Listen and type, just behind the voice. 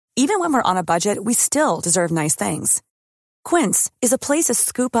Even when we're on a budget, we still deserve nice things. Quince is a place to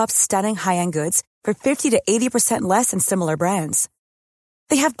scoop up stunning high-end goods for 50 to 80% less than similar brands.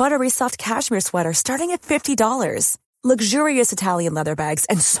 They have buttery soft cashmere sweaters starting at $50, luxurious Italian leather bags,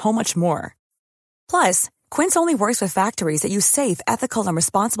 and so much more. Plus, Quince only works with factories that use safe, ethical, and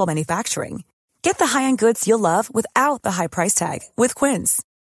responsible manufacturing. Get the high-end goods you'll love without the high price tag with Quince.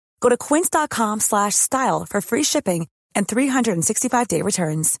 Go to quince.com/style for free shipping and 365-day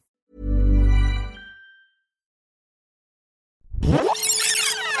returns.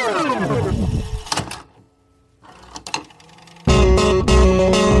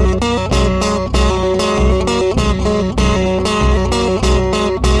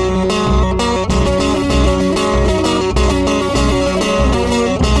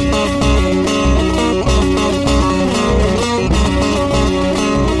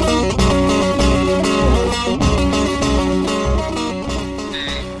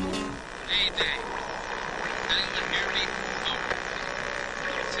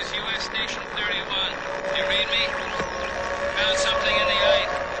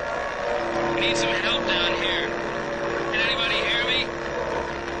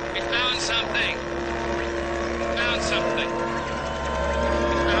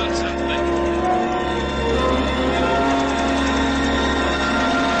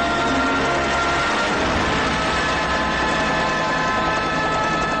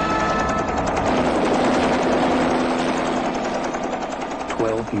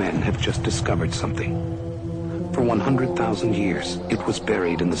 Discovered something. For 100,000 years, it was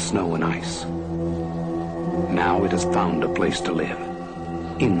buried in the snow and ice. Now it has found a place to live.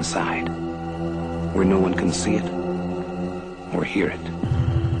 Inside. Where no one can see it, or hear it,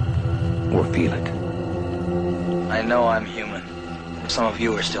 or feel it. I know I'm human. Some of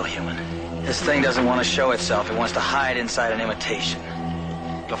you are still human. This thing doesn't want to show itself. It wants to hide inside an imitation.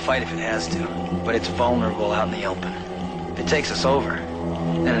 It'll fight if it has to, but it's vulnerable out in the open. If it takes us over,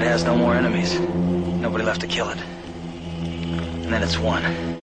 then it has no more enemies. Nobody left to kill it. And then it's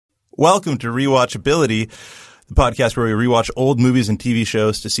won. Welcome to Rewatchability, the podcast where we rewatch old movies and TV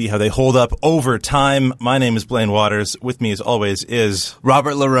shows to see how they hold up over time. My name is Blaine Waters. With me, as always, is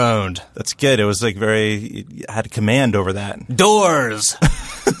Robert Laronde. That's good. It was like you had command over that. Doors.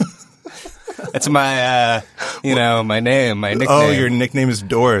 That's my, my name, my nickname. Oh, your nickname is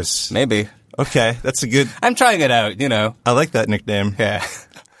Doors. Maybe. Okay, that's a good... I'm trying it out, I like that nickname. Yeah.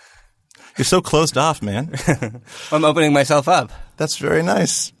 You're so closed off, man. I'm opening myself up. That's very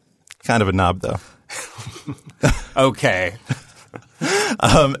nice. Kind of a knob, though. Okay.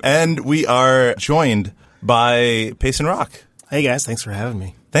 And we are joined by Payson Rock. Hey, guys. Thanks for having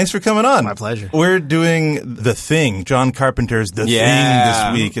me. Thanks for coming on. My pleasure. We're doing The Thing, John Carpenter's The Thing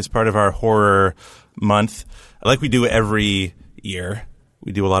this week as part of our horror month. Like we do every year.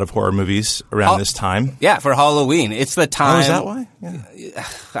 We do a lot of horror movies around this time. Yeah, for Halloween. It's the time. Oh, is that why? Yeah.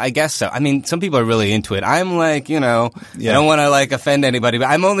 I guess so. I mean, some people are really into it. I'm like, I don't want to offend anybody, but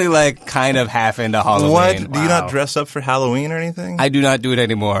I'm only kind of half into Halloween. What? Wow. Do you not dress up for Halloween or anything? I do not do it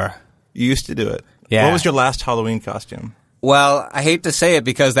anymore. You used to do it. Yeah. What was your last Halloween costume? Well, I hate to say it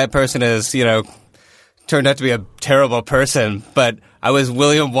because that person has, turned out to be a terrible person, but I was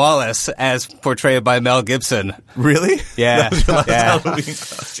William Wallace as portrayed by Mel Gibson. Really? Yeah. That was your last Halloween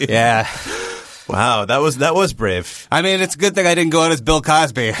costume. Yeah. Wow, that was brave. I mean, it's a good thing I didn't go out as Bill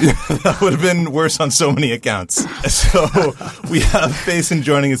Cosby. That would have been worse on so many accounts. So we have Payson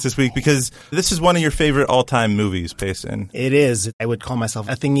joining us this week because this is one of your favorite all-time movies, Payson. It is. I would call myself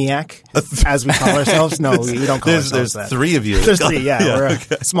a thingiac, as we call ourselves. No, we don't call ourselves that. There's three of you. There's three, yeah. We're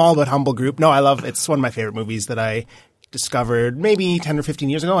a small but humble group. No, it's one of my favorite movies that I discovered maybe 10 or 15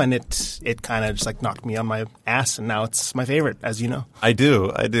 years ago, and it kind of just knocked me on my ass, and now it's my favorite, as you know. I do.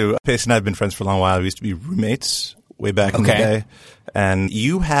 Payson and I have been friends for a long while. We used to be roommates way back in the day. And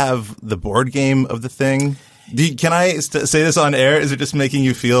you have the board game of The Thing. Can I say this on air? Is it just making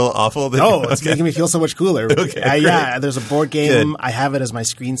you feel awful? It's making me feel so much cooler. Okay, yeah, there's a board game. Good. I have it as my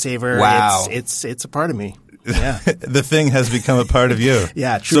screensaver. Wow. It's a part of me. Yeah. The Thing has become a part of you.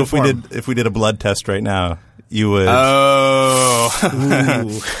 Yeah, true. So if we did a blood test right now, you would. Oh.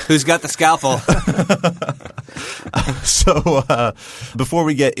 Who's got the scalpel? So before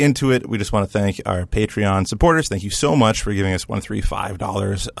we get into it, we just want to thank our Patreon supporters. Thank you so much for giving us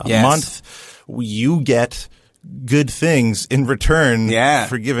 $135 a month. You get good things in return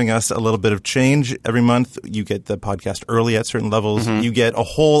for giving us a little bit of change every month. You get the podcast early at certain levels. Mm-hmm. You get a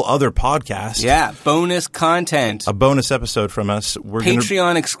whole other podcast. Yeah, bonus content. A bonus episode from us.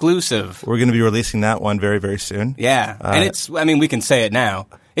 Patreon exclusive. We're going to be releasing that one very, very soon. Yeah, and we can say it now.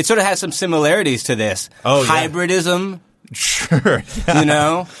 It sort of has some similarities to this. Oh, hybridism. Sure.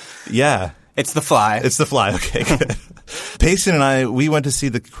 Yeah. Yeah. It's The Fly. It's The Fly. Okay, good. Payson and I, we went to see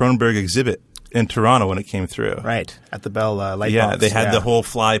the Cronenberg exhibit in Toronto when it came through. Right, at the Bell Light Yeah, Box. they had the whole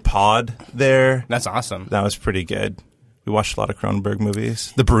Fly pod there. That's awesome. That was pretty good. We watched a lot of Cronenberg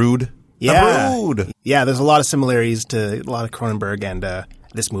movies. The Brood. Yeah. The Brood. Yeah, there's a lot of similarities to a lot of Cronenberg and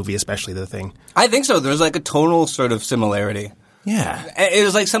this movie, especially The Thing. I think so. There's like a tonal sort of similarity. Yeah. It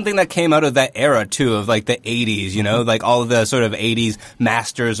was like something that came out of that era, too, of like the 80s, you know? Like all of the sort of 80s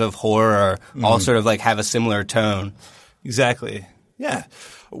masters of horror all sort of like have a similar tone. Exactly. Yeah.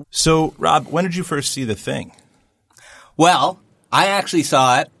 So, Rob, when did you first see The Thing? Well, I actually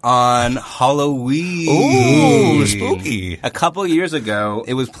saw it on Halloween. Ooh, spooky. A couple years ago,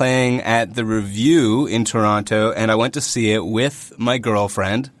 it was playing at the Review in Toronto, and I went to see it with my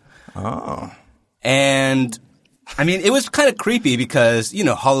girlfriend. Oh. And I mean, it was kind of creepy because, you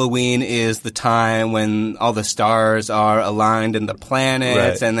know, Halloween is the time when all the stars are aligned in the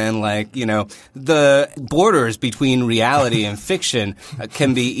planets, Right. and then, like, you know, the borders between reality and fiction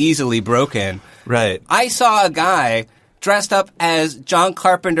can be easily broken. Right. I saw a guy dressed up as John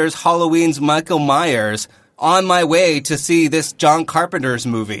Carpenter's Halloween's Michael Myers on my way to see this John Carpenter's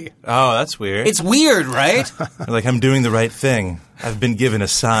movie. Oh, that's weird. It's weird, right? Like, I'm doing the right thing. I've been given a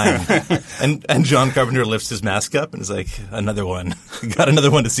sign. and John Carpenter lifts his mask up and is like, another one. Got another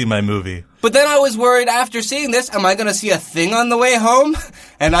one to see my movie. But then I was worried after seeing this, am I going to see a thing on the way home?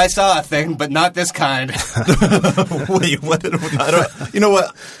 And I saw a thing, but not this kind. Wait, what? I don't, you know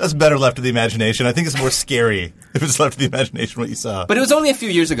what? That's better left to the imagination. I think it's more scary if it's left to the imagination what you saw. But it was only a few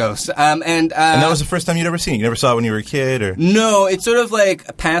years ago. And that was the first time you'd ever seen it? You never saw it when you were a kid? Or No, it sort of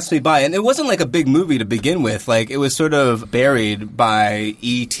like passed me by. And it wasn't like a big movie to begin with. Like, it was sort of buried by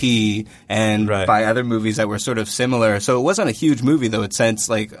E.T. and Right. by other movies that were sort of similar. So it wasn't a huge movie, though, it since,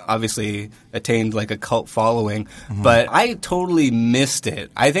 like, obviously attained like a cult following. Mm-hmm. But I totally missed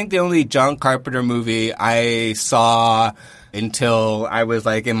it. I think the only John Carpenter movie I saw until I was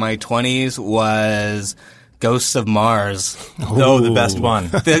like in my 20s was Ghosts of Mars. No, the best one.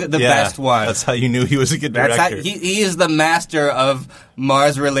 The Yeah, best one. That's how you knew he was a good director. That's how, he is the master of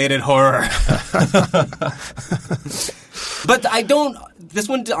Mars-related horror. But this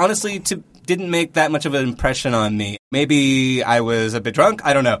one honestly didn't make that much of an impression on me. Maybe I was a bit drunk,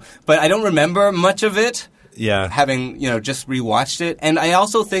 I don't know. But I don't remember much of it, Yeah. having, just rewatched it. And I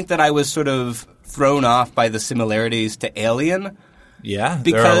also think that I was sort of thrown off by the similarities to Alien. Yeah,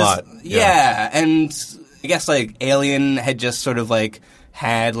 Because, there are a lot. yeah, and I guess like Alien had just sort of like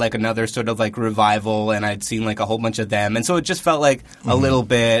had like another sort of like revival, and I'd seen like a whole bunch of them, and so it just felt like a little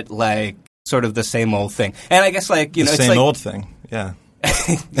bit like sort of the same old thing. And I guess like The it's same like, old thing. Yeah.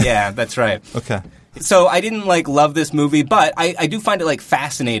 yeah, that's right. Okay. So I didn't like love this movie, but I do find it like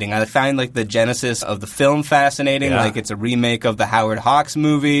fascinating. I find like the genesis of the film fascinating. Yeah. Like it's a remake of the Howard Hawks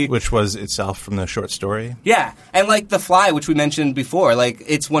movie. Which was itself from the short story. Yeah, and like The Fly, which we mentioned before, like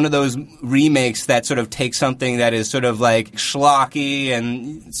it's one of those remakes that sort of takes something that is sort of like schlocky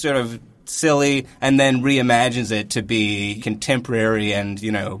and sort of silly and then reimagines it to be contemporary and,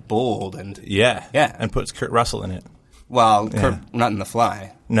 bold and Yeah. Yeah. And puts Kurt Russell in it. well, not in The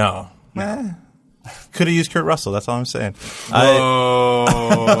Fly. No. Could have used Kurt Russell. That's all I'm saying. Whoa.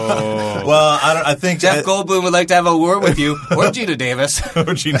 Well, I think Jeff Goldblum would like to have a word with you, or Gina Davis.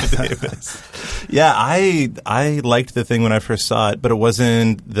 or Gina Davis. Yeah, I liked The Thing when I first saw it, but it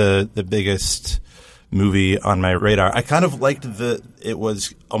wasn't the biggest movie on my radar. I kind of liked it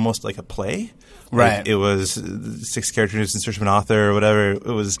was almost like a play. Right. Like it was 6 characters in search of an author or whatever. It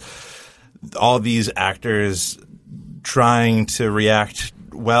was all these actors trying to react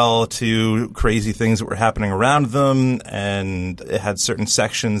well to crazy things that were happening around them, and it had certain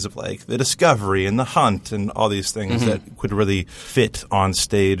sections of like the discovery and the hunt and all these things that could really fit on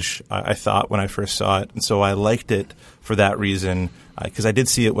stage, I thought, when I first saw it. And so I liked it for that reason, because I did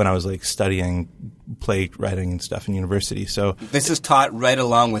see it when I was like studying playwriting and stuff in university. So This is taught right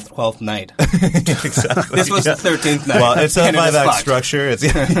along with 12th Night. exactly. This was the 13th night. Well, it's a and it was 5-act fucked. structure. It's,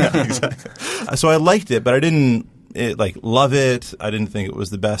 yeah, exactly. So I liked it, but I didn't love it. I didn't think it was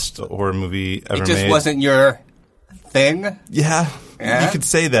the best horror movie ever It just made. wasn't your thing. Yeah, Yeah? you could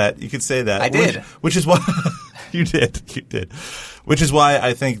say that. I did. Which is why you did. You did. Which is why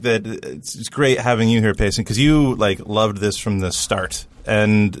I think that it's great having you here, Payson, because you loved this from the start.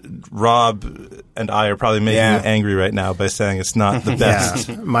 And Rob and I are probably making you angry right now by saying it's not the best.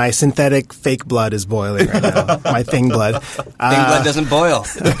 Yeah, my synthetic fake blood is boiling right now. My thing blood. Thing blood doesn't boil.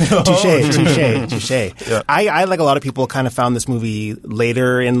 Touche. Yeah. I, like a lot of people, kind of found this movie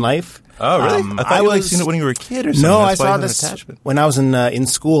later in life. Oh, really? I thought you had seen it when you were a kid or something. No, That's I why saw you had an this attachment. when I was in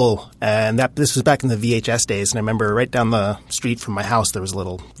school, and this was back in the VHS days. And I remember right down the street from from my house, there was a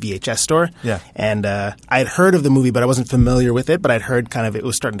little VHS store. Yeah. And I had heard of the movie, but I wasn't familiar with it. But I'd heard kind of it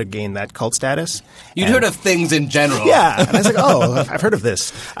was starting to gain that cult status. You'd heard of things in general. Yeah. And I was like, oh, I've heard of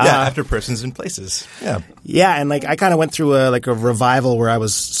this. After Persons and Places. Yeah. Yeah, and like I kind of went through a revival where I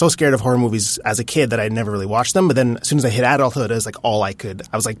was so scared of horror movies as a kid that I never really watched them. But then as soon as I hit adulthood, it was like all I could.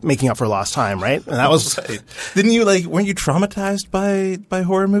 I was like making up for lost time, right? And that was. Right. Didn't you weren't you traumatized by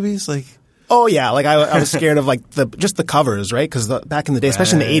horror movies? Like. Oh yeah, like I was scared of like just the covers, right? Because back in the day,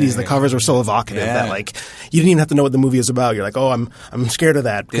 especially in the 80s, the covers were so evocative that like you didn't even have to know what the movie is about. You're like, oh, I'm scared of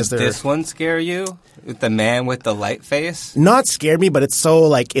that because Did this one scare you? The man with the light face? Not scared me, but it's so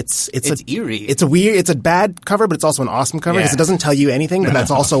like it's eerie. It's a bad cover, but it's also an awesome cover because it doesn't tell you anything. But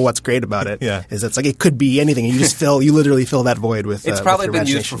that's also what's great about it. Yeah, is it's like it could be anything, and you literally fill that void with. It's probably with been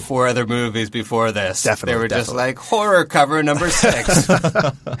used for 4 other movies before this. Definitely, they were just like horror cover number 6.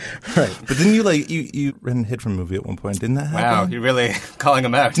 Right, but didn't you you ran and hid from a movie at one point? Didn't that happen? Wow, you're really calling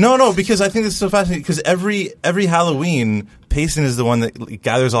them out. No, because I think this is so fascinating. Because every Halloween, Payson is the one that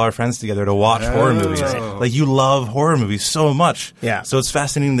gathers all our friends together to watch horror movies. Like you love horror movies so much. Yeah. So it's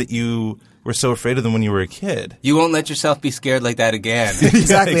fascinating that you were so afraid of them when you were a kid. You won't let yourself be scared like that again.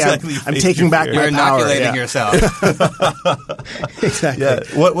 Exactly. Yeah, I'm taking back my You're power. inoculating yourself. Exactly. Yeah.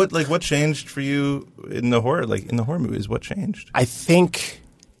 What changed for you in the horror movies? What changed? I think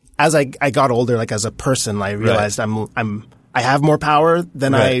as I got older, like as a person, I realized I have more power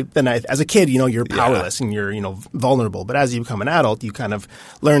than I as a kid. You're powerless and you're vulnerable. But as you become an adult, you kind of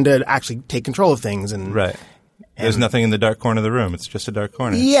learn to actually take control of things. And there's nothing in the dark corner of the room. It's just a dark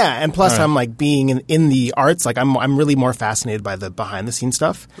corner. Yeah, and plus I'm like being in the arts. Like I'm really more fascinated by the behind the scenes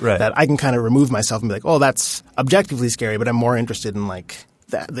stuff. Right. That I can kind of remove myself and be like, oh, that's objectively scary. But I'm more interested in like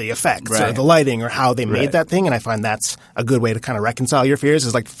the effects or the lighting or how they made that thing. And I find that's a good way to kind of reconcile your fears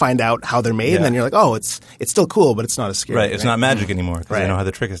is like find out how they're made. And then you're like, oh, it's still cool, but it's not as scary. Right. It's not magic anymore because they know how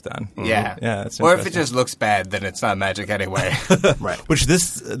the trick is done. Yeah. Yeah. That's or if it just looks bad, then it's not magic anyway. Right. Which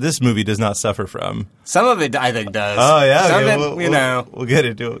this movie does not suffer from. Some of it, I think, does. Oh, yeah. Some Okay, of it, we'll get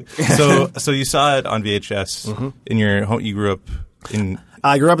into it. So you saw it on VHS in your home. You grew up in...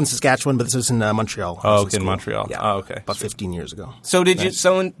 I grew up in Saskatchewan, but this was in Montreal. Oh, okay, in Montreal. Yeah. Oh, okay. About 15 years ago. So did you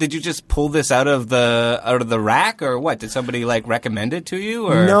just pull this out of the rack or what? Did somebody like recommend it to you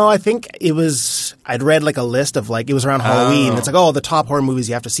or? No, I think it was I'd read like a list of like it was around Halloween. It's like, the top horror movies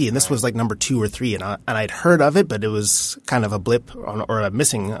you have to see, and this was like number 2 or 3 and I'd heard of it, but it was kind of a blip or a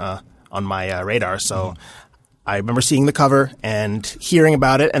missing on my radar. So I remember seeing the cover and hearing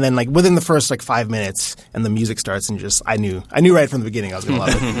about it, and then like within the first like 5 minutes, and the music starts, and just I knew right from the beginning I was going to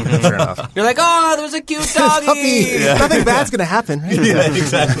love it. Sure enough, you're like, oh, there's a cute doggy. Nothing bad's going to happen. Right? Yeah,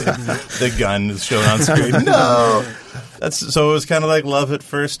 exactly. The gun is shown on screen. No, so it was kind of like love at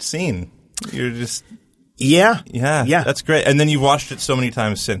first scene. You're just yeah. That's great. And then you've watched it so many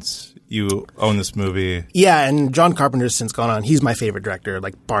times since. You own this movie. Yeah, and John Carpenter's since gone on. He's my favorite director,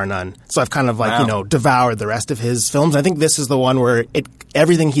 like bar none. So I've kind of like, devoured the rest of his films. I think this is the one where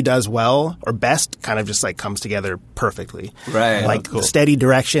everything he does well or best kind of just like comes together perfectly. Right. Like the steady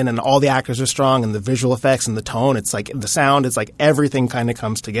direction and all the actors are strong and the visual effects and the tone. It's like the sound. It's like everything kind of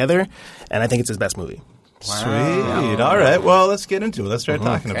comes together. And I think it's his best movie. Wow. Sweet. All right. Well, let's get into it. Let's start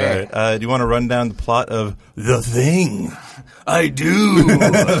talking about it. Do you want to run down the plot of The Thing? I do.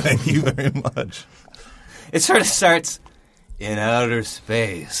 Thank you very much. It sort of starts in outer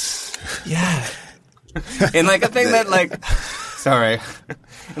space. Yeah. In like a thing that like... Sorry.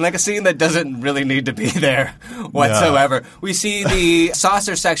 In like a scene that doesn't really need to be there whatsoever. No. We see the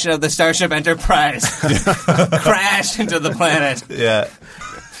saucer section of the Starship Enterprise crash into the planet. Yeah.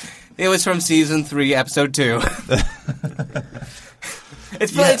 It was from season 3, episode 2.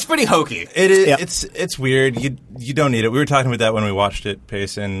 It's pretty hokey. It is. Yep. It's weird. You don't need it. We were talking about that when we watched it,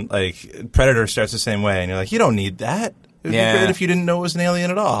 Payson. Like Predator starts the same way, and you're like, you don't need that. It would be great if you didn't know it was an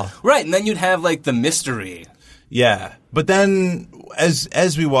alien at all. Right, and then you'd have like the mystery. Yeah, but then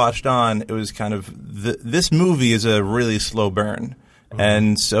as we watched on, it was kind of this movie is a really slow burn.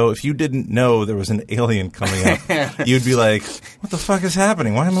 And so if you didn't know there was an alien coming up, you'd be like, what the fuck is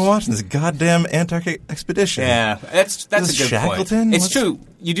happening? Why am I watching this goddamn Antarctic expedition? Yeah, that's a good Shackleton? Point. It's true.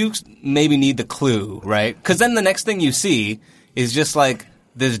 You do maybe need the clue, right? Because then the next thing you see is just like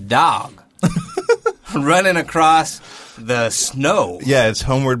this dog running across the snow. Yeah, it's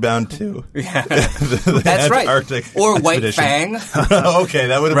Homeward Bound 2. Yeah. That's right. Antarctic or White Fang. Okay,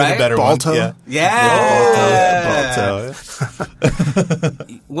 that would have been a better Balto? One. Yeah. Balto.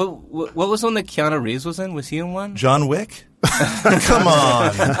 What was one that Keanu Reeves was in? Was he in one? John Wick? Come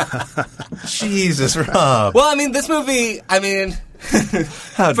on. Jesus, Rob. Well, I mean, this movie,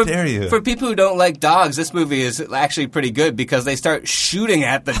 How dare you? For people who don't like dogs, this movie is actually pretty good because they start shooting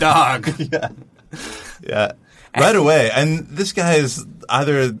at the dog. Yeah. Right away. And this guy is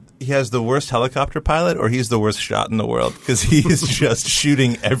either he has the worst helicopter pilot or he's the worst shot in the world because he's just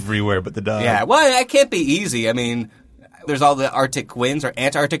shooting everywhere but the dog. Yeah. Well, that can't be easy. I mean, there's all the Arctic winds, or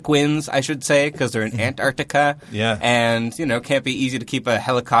Antarctic winds, I should say, because they're in Antarctica. Yeah. And, can't be easy to keep a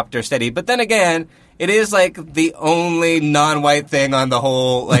helicopter steady. But then again, it is like the only non-white thing on the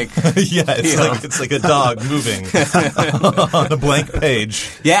whole, like... Yeah, it's like a dog moving on a blank page.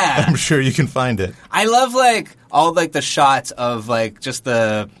 Yeah. I'm sure you can find it. I love, all, the shots of, just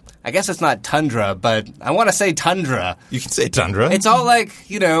the... I guess it's not tundra, but I want to say tundra. You can say tundra. It's all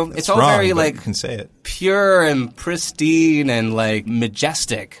it's all wrong, very you can say it. Pure and pristine and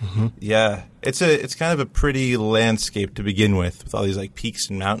majestic. Mm-hmm. Yeah, it's kind of a pretty landscape to begin with all these peaks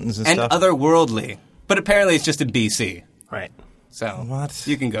and mountains and stuff. And otherworldly, but apparently it's just in BC. Right. So what?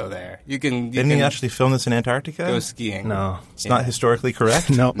 You can go there. Didn't he actually film this in Antarctica? Go skiing. No, it's not historically correct.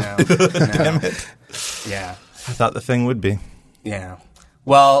 No. Damn it. Yeah, I thought the thing would be. Yeah.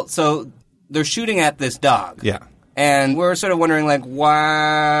 Well, so they're shooting at this dog. Yeah. And we're sort of wondering,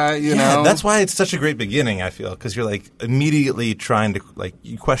 why, you know? That's why it's such a great beginning, I feel, because you're, immediately trying to,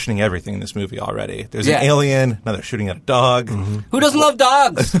 you're questioning everything in this movie already. There's an alien, now they're shooting at a dog. Mm-hmm. Who doesn't love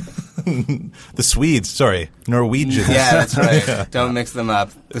dogs? The Swedes, Norwegians. Yeah, that's right. Don't mix them up.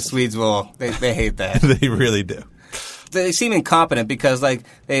 The Swedes they hate that. They really do. They seem incompetent because,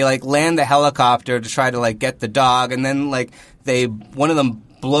 they land the helicopter to try to, get the dog, and then, one of them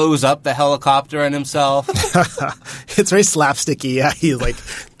blows up the helicopter and himself. It's very slapsticky. Yeah, he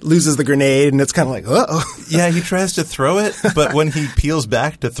loses the grenade, and it's kind of uh-oh. Yeah, he tries to throw it, but when he peels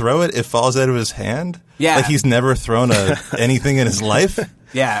back to throw it, it falls out of his hand. Yeah, he's never thrown anything in his life.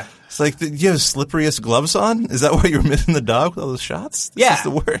 Yeah, it's do you have slipperiest gloves on? Is that why you're missing the dog with all those shots? This is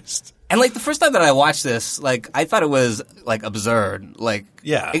the worst. And the first time that I watched this, I thought it was absurd.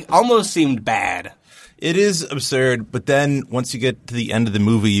 It almost seemed bad. It is absurd, but then once you get to the end of the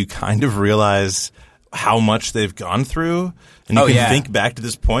movie, you kind of realize how much they've gone through. And you can think back to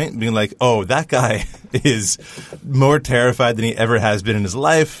this point and being oh, that guy is more terrified than he ever has been in his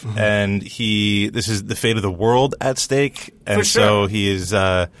life. Mm-hmm. And this is the fate of the world at stake. And so he is,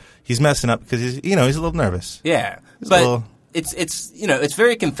 he's messing up because he's a little nervous. Yeah. It's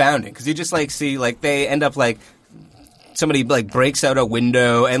very confounding because you just see, they end up somebody breaks out a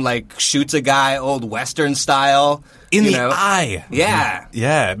window and shoots a guy old Western style in the eye. Yeah,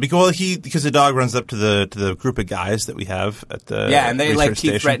 yeah. Because the dog runs up to the group of guys that we have at the and they keep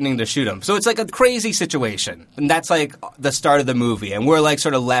station. threatening to shoot him. So it's a crazy situation, and that's the start of the movie, and we're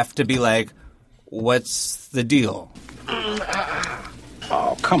sort of left to be what's the deal?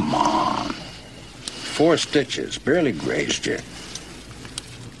 Oh, come on! 4 stitches, barely grazed you.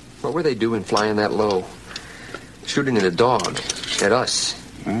 What were they doing flying that low? Shooting at a dog. At us.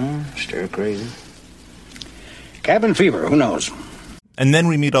 Stir crazy. Cabin fever, who knows? And then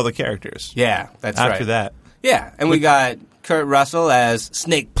we meet all the characters. Yeah, that's right. After that. Yeah, and we got Kurt Russell as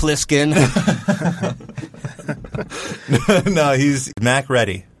Snake Plissken. No, he's Mac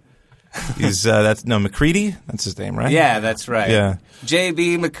Reddy. He's McCready? That's his name, right? Yeah, that's right. Yeah.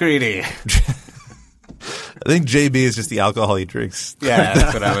 J.B. McCready. I think JB is just the alcohol he drinks. Yeah,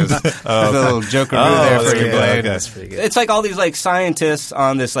 that's what I was. A little jokeroo there for you, Blade. Okay. That's pretty good. It's all these scientists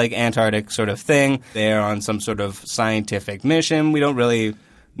on this Antarctic sort of thing. They're on some sort of scientific mission. We don't really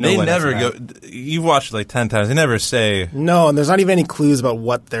know. They never go. You've watched it 10 times. They never say. No, and there's not even any clues about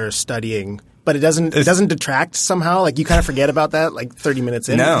what they're studying. But it doesn't detract somehow. You kind of forget about that 30 minutes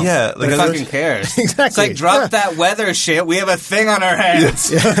in. No. Yeah. Who fucking cares? Exactly. It's drop that weather shit. We have a thing on our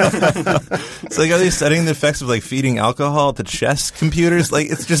hands. It's are they studying the effects of feeding alcohol to chess computers?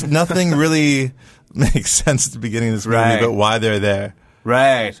 It's just nothing really makes sense at the beginning of this movie about why they're there.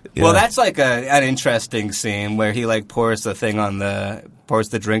 Right. Yeah. Well, that's an interesting scene where he pours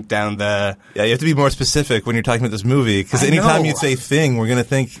the drink down the... Yeah, you have to be more specific when you're talking about this movie because anytime you say thing, we're going to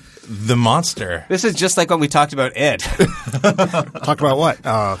think the monster. This is just like when we talked about It. Talked about what?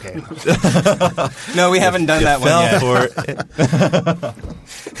 Oh, okay. No, we haven't done that one yet. For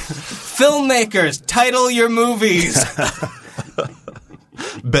Filmmakers, title your movies.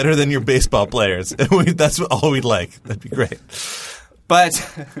 Better than your baseball players. That's all we'd like. That'd be great. But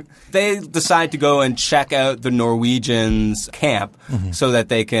they decide to go and check out the Norwegians' camp so that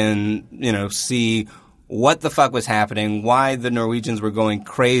they can, see what the fuck was happening, why the Norwegians were going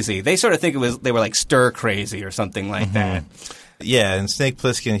crazy. They sort of think they were stir crazy or something like that. Yeah, and Snake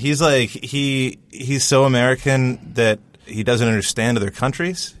Plissken, he's he's so American that he doesn't understand other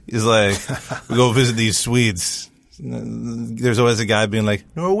countries. He's we go visit these Swedes. there's always a guy being like,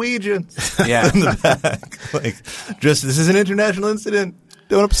 Norwegian. Yeah. In the back. Like, this is an international incident.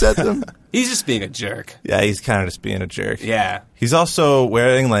 Don't upset them. He's just being a jerk. Yeah, he's kind of just being a jerk. Yeah. He's also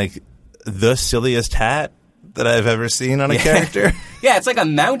wearing, like, the silliest hat that I've ever seen on a character. Yeah, it's like a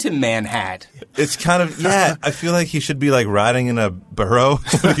mountain man hat. It's kind of, I feel like he should be, like, riding in a burro.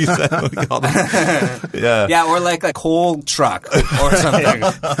 What do you say? What do we call that? Yeah. Yeah, or like a coal truck or something.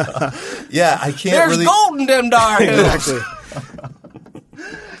 Yeah, I can't There's really... gold in them darn hills. Exactly.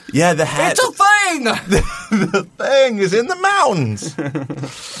 Yeah, the hat... It's a thing! The thing is in the mountains.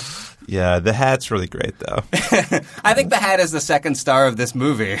 Yeah, the hat's really great, though. I think the hat is the second star of this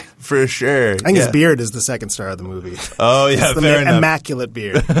movie. For sure. I think his beard is the second star of the movie. Oh, yeah, it's the fair enough. immaculate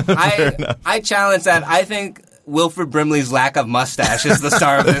beard. I challenge that. I think Wilford Brimley's lack of mustache is the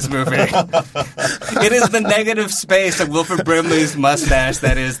star of this movie. It is the negative space of Wilford Brimley's mustache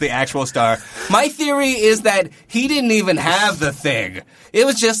that is the actual star. My theory is that he didn't even have the thing. It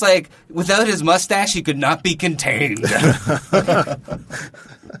was just like, without his mustache, he could not be contained.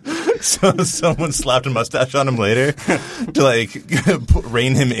 So someone slapped a mustache on him later to, like,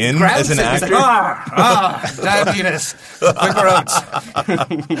 rein him in Grabs as an it, he's actor? like, diabetes, quick roads.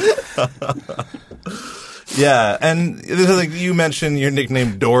 Yeah, and there's, like, you mentioned your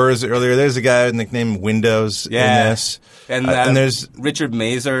nickname Doors earlier. There's a guy nicknamed Windows in this. And there's Richard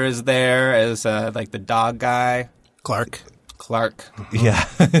Mazer is there as like the dog guy. Clark. Yeah,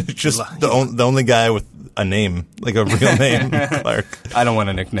 just the only guy with a name, like a real name, Clark. I don't want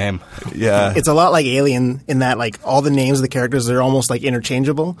a nickname. Yeah. It's a lot like Alien in that, like, all the names of the characters are almost, like,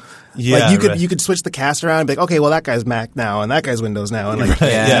 interchangeable. Yeah, like, you could switch the cast around and be like, okay, well, that guy's Mac now, and that guy's Windows now. And, like,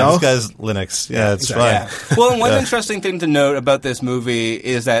 this guy's Linux. Yeah, it's fine. Yeah. Well, one interesting thing to note about this movie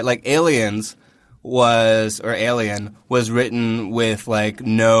is that, like, Alien was written with, like,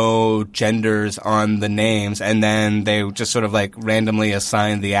 no genders on the names, and then they just sort of, like, randomly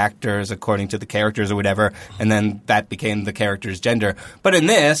assigned the actors according to the characters or whatever, and then that became the character's gender. But in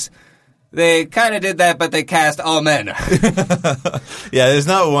this, they kind of did that, but they cast all men. Yeah, there's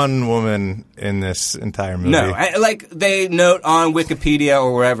not one woman in this entire movie. No, like, they note on Wikipedia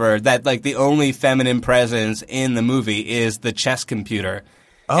or wherever that, like, the only feminine presence in the movie is the chess computer.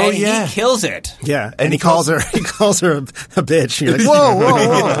 Oh, and yeah. he kills it. Yeah, and he calls her a bitch. And you're like,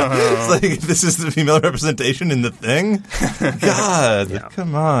 whoa. It's like, this is the female representation in the thing? God,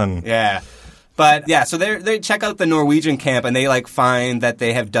 come on. Yeah. But, yeah, so they check out the Norwegian camp, and they, like, find that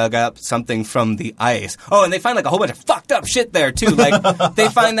they have dug up something from the ice. Oh, and they find, like, a whole bunch of fucked up shit there, too. Like, they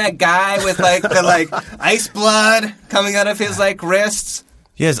find that guy with, like, the, like, ice blood coming out of his, like, wrists.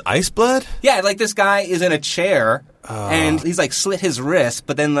 He has ice blood? Yeah, like, this guy is in a chair, and he's, like, slit his wrist,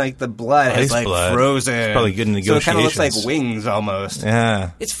 but then, like, the blood has, like, frozen. It's probably good in negotiations. So it kind of looks like wings, almost.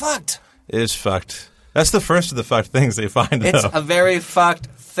 Yeah. It's fucked. It is fucked. That's the first of the fucked things they find, though. It's a very fucked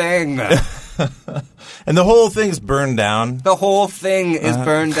thing. And the whole thing's burned down. The whole thing is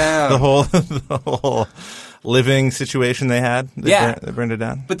burned down. The whole living situation they had. They burned it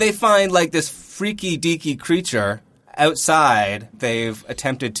down. But they find, like, this freaky deaky creature outside they've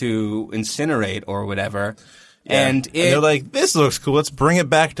attempted to incinerate or whatever. Yeah. And they're like, this looks cool. Let's bring it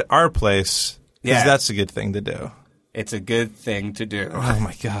back to our place. Because Yeah. that's a good thing to do. It's a good thing to do. Oh,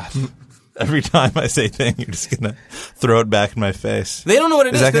 my God. Every time I say thing, you're just going to throw it back in my face. They don't know what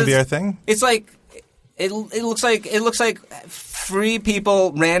it is. Is that going to be our thing? It's like it looks like three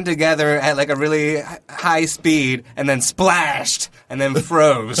people ran together at like a really high speed and then splashed and then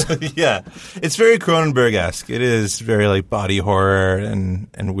froze. Yeah. It's very Cronenberg-esque. It is very like body horror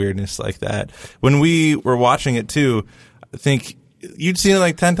and weirdness like that. When we were watching it too, I think you'd seen it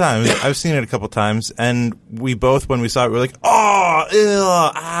like 10 times. I've seen it a couple times, and we both, when we saw it, we were like, oh, ew,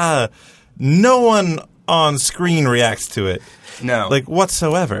 ah. No one on screen reacts to it. No. Like,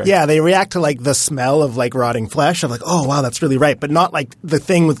 whatsoever. Yeah, they react to, like, the smell of, like, rotting flesh. Of like, oh, wow, that's really right. But not, like, the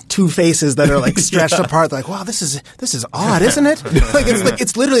thing with two faces that are, like, stretched apart. They're like, wow, this is odd, isn't it?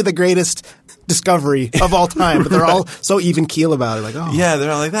 It's literally the greatest discovery of all time. But they're all so even keel about it. Like, oh. Yeah,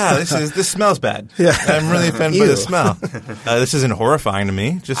 they're all like, this smells bad. Yeah. I'm really offended by the smell. This isn't horrifying to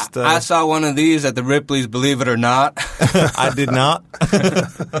me. Just I saw one of these at the Ripley's, believe it or not. I did not.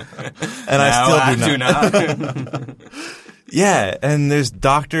 And I still do not. Yeah, and there's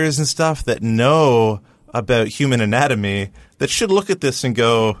doctors and stuff that know about human anatomy that should look at this and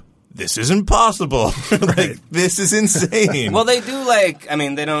go, this is impossible. Like, this is insane. Well, they do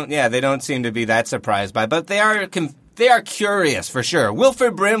they don't seem to be that surprised by it, but they are curious for sure.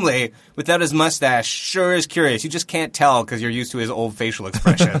 Wilford Brimley, without his mustache, sure is curious. You just can't tell because you're used to his old facial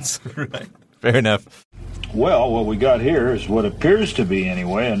expressions. Right. Fair enough. Well, what we got here is what appears to be,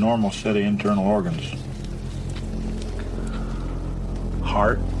 anyway, a normal set of internal organs.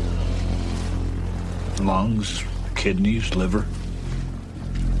 heart, lungs, kidneys, liver,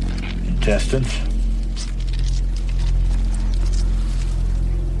 intestines.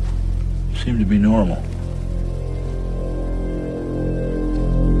 Seem to be normal.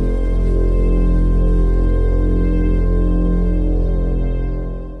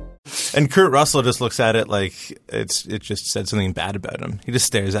 And Kurt Russell just looks at it like it just said something bad about him. He just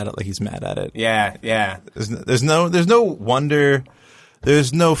stares at it like he's mad at it. Yeah. There's no wonder.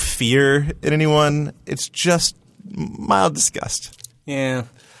 There's no fear in anyone. It's just mild disgust. Yeah.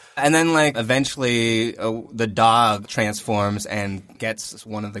 And then, like, eventually the dog transforms and gets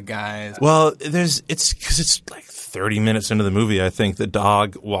one of the guys. Well, it's because it's like 30 minutes into the movie, I think. The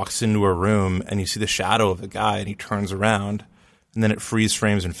dog walks into a room and you see the shadow of the guy and he turns around. And then it freeze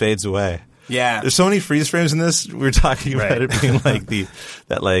frames and fades away. Yeah. There's so many freeze frames in this. We were talking about it being like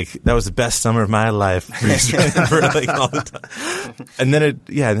that was the best summer of my life. Freeze frame for like all the time. And then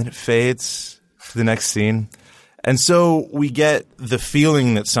it fades to the next scene. And so we get the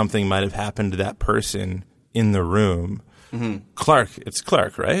feeling that something might have happened to that person in the room. Mm-hmm. It's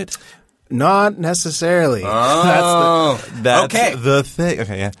Clark, right? Not necessarily. Oh. That's the thing.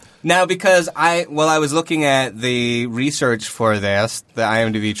 Okay, yeah. Now, because I was looking at the research for this, the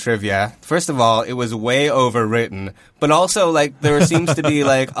IMDb trivia, first of all, it was way overwritten, but also, like, there seems to be,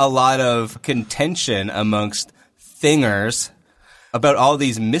 like, a lot of contention amongst thingers about all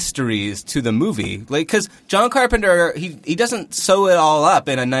these mysteries to the movie. Like, because John Carpenter, he doesn't sew it all up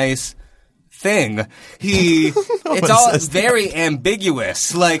in a nice thing. It's all very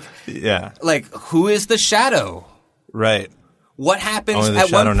ambiguous. Like, yeah. Like, who is the shadow? Right. What happens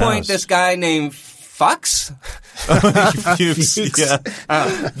at one point? This guy named Fuchs? Fuchs,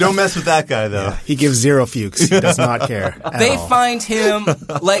 yeah. Don't mess with that guy, though. Yeah. He gives zero fuchs. He does not care. They find him,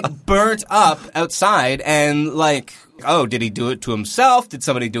 like, burnt up outside and, like, oh, did he do it to himself? Did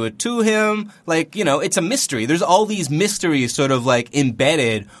somebody do it to him? Like, you know, it's a mystery. There's all these mysteries sort of, like,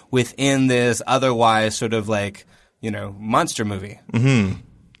 embedded within this otherwise sort of, like, you know, monster movie. Mm-hmm.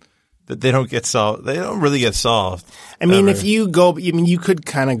 That they don't get solved. They don't really get solved. I mean, if you go, you could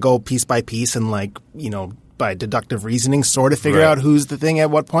kind of go piece by piece and, like, you know, by deductive reasoning sort of figure out who's the thing at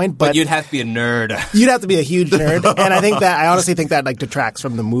what point. But you'd have to be a nerd. You'd have to be a huge nerd. And I honestly think that, like, detracts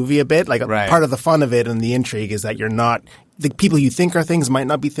from the movie a bit. Like, part of the fun of it and the intrigue is that you're not – the people you think are things might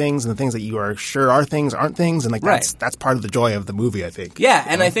not be things, and the things that you are sure are things aren't things. And, like, that's part of the joy of the movie, I think. Yeah,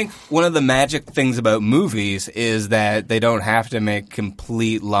 and I think one of the magic things about movies is that they don't have to make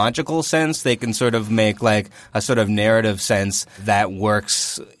complete logical sense. They can sort of make, like, a sort of narrative sense that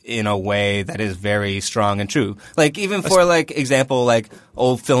works in a way that is very strong and true. Like, even for, like, example, like,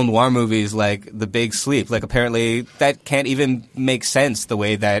 old film noir movies like The Big Sleep, like, apparently that can't even make sense the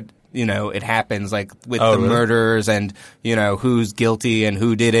way that, you know, it happens, like, with the murders and, you know, who's guilty and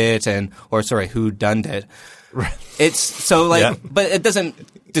who did it who done it. Right. It's so, like, but it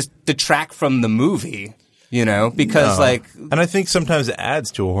doesn't just detract from the movie, you know, because like. And I think sometimes it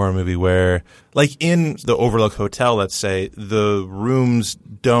adds to a horror movie where, like, in the Overlook Hotel, let's say, the rooms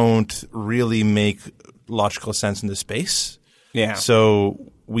don't really make logical sense in the space. Yeah.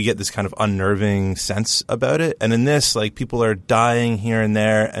 So we get this kind of unnerving sense about it. And in this, like, people are dying here and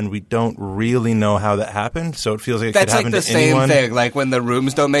there, and we don't really know how that happened. So it feels like it could happen to anyone. That's like the same thing, like when the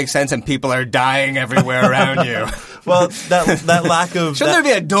rooms don't make sense and people are dying everywhere around you. Well, that lack of... Shouldn't there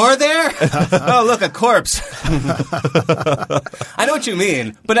be a door there? Oh, look, a corpse. I know what you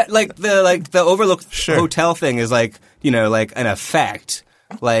mean. But, like, the Overlook Hotel thing is, like, you know, like an effect.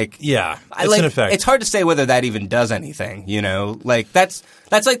 Like, yeah, it's an effect. It's hard to say whether that even does anything, you know? Like, that's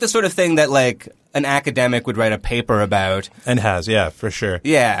like the sort of thing that, like, an academic would write a paper about. And has, yeah, for sure.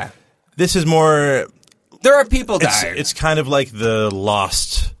 Yeah. This is more... There are people dying. It's kind of like the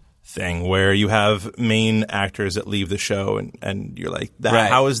Lost thing where you have main actors that leave the show and you're like,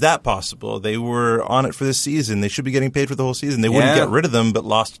 how is that possible? They were on it for this season. They should be getting paid for the whole season. They wouldn't get rid of them, but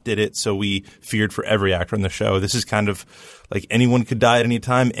Lost did it, so we feared for every actor on the show. This is kind of like anyone could die at any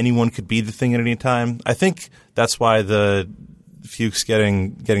time. Anyone could be the thing at any time. I think that's why the Fuchs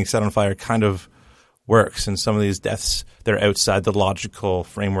getting set on fire kind of works, and some of these deaths, they're outside the logical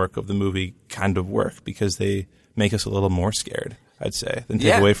framework of the movie, kind of work because they make us a little more scared, I'd say, than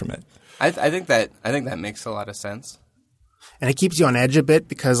take away from it. I think that makes a lot of sense. And it keeps you on edge a bit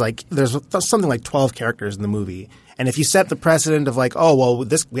because, like, there's something like 12 characters in the movie, And if you set the precedent of like, oh, well,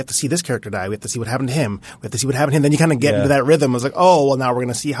 we have to see this character die. We have to see what happened to him. We have to see what happened to him. Then you kind of get into that rhythm. It's like, oh, well, now we're going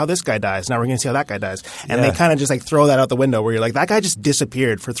to see how this guy dies. Now we're going to see how that guy dies. And they kind of just like throw that out the window where you're like, that guy just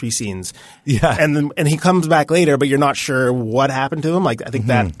disappeared for 3 scenes. Yeah. And he comes back later, but you're not sure what happened to him. Like, I think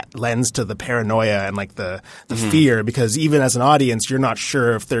that lends to the paranoia and like the fear, because even as an audience, you're not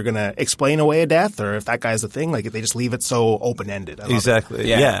sure if they're going to explain away a death or if that guy's the thing. Like, they just leave it so open-ended. Exactly.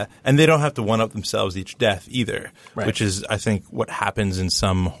 Yeah. And they don't have to one-up themselves each death either, which is, I think, what happens in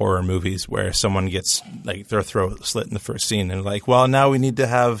some horror movies where someone gets like their throat slit in the first scene and like, well, now we need to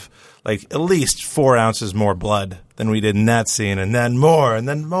have like at least 4 ounces more blood than we did in that scene, and then more, and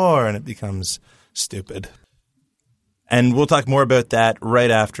it becomes stupid. And we'll talk more about that right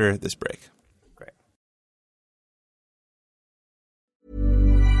after this break. Great.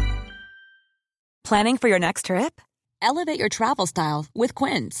 Planning for your next trip? Elevate your travel style with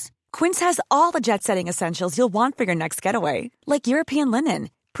Quince. Quince has all the jet-setting essentials you'll want for your next getaway, like European linen,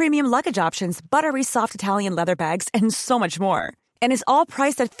 premium luggage options, buttery soft Italian leather bags, and so much more. And is all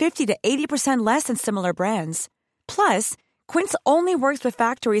priced at 50 to 80% less than similar brands. Plus, Quince only works with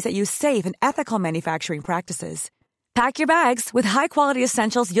factories that use safe and ethical manufacturing practices. Pack your bags with high-quality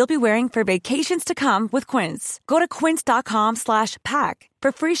essentials you'll be wearing for vacations to come with Quince. Go to quince.com/pack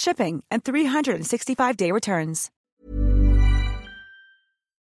for free shipping and 365-day returns.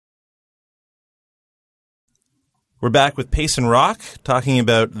 We're back with Pace and Rock talking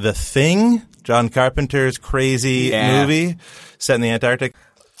about The Thing, John Carpenter's crazy movie set in the Antarctic.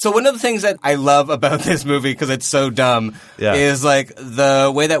 So one of the things that I love about this movie, because it's so dumb, is like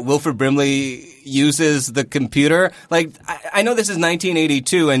the way that Wilford Brimley uses the computer. Like, I know this is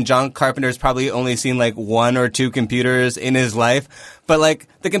 1982 and John Carpenter's probably only seen like 1 or 2 computers in his life, but like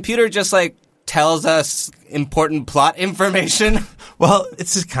the computer just like tells us important plot information. Well,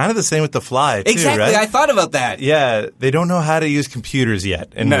 it's just kind of the same with The Fly, too, exactly, right? I thought about that. Yeah, they don't know how to use computers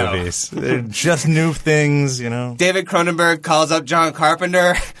yet in movies. They're just new things, you know. David Cronenberg calls up John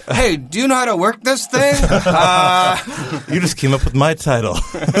Carpenter. Hey, do you know how to work this thing? You just came up with my title.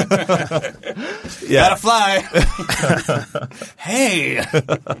 Gotta fly. Hey.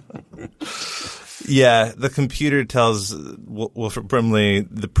 Yeah, the computer tells Wilford Brimley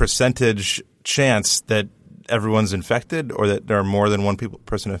the percentage chance that everyone's infected or that there are more than one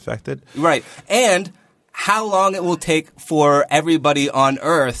person infected. Right. And how long it will take for everybody on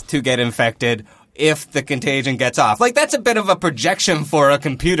Earth to get infected if the contagion gets off. Like, that's a bit of a projection for a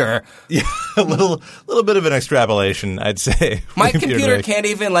computer. Yeah, a little bit of an extrapolation, I'd say. My computer can't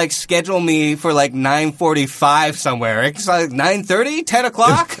even, like, schedule me for, like, 9:45 somewhere. It's like 9:30, 10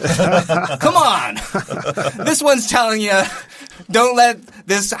 o'clock? Come on. This one's telling you, don't let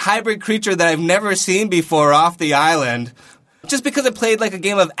this hybrid creature that I've never seen before off the island, just because it played like a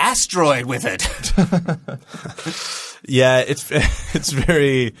game of Asteroid with it. Yeah, it's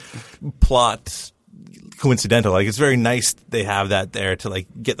very plot coincidental. Like, it's very nice they have that there to like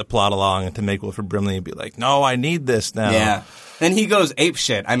get the plot along and to make Wilford Brimley be like, no, I need this now. Yeah. Then he goes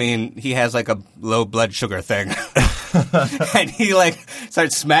apeshit. I mean, he has like a low blood sugar thing. And he like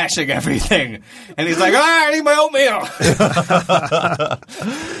starts smashing everything. And he's like, I need my oatmeal.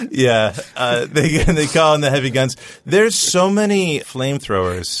 Yeah. They call in the heavy guns. There's so many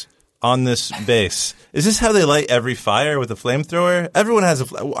flamethrowers on this base. Is this how they light every fire, with a flamethrower? Everyone has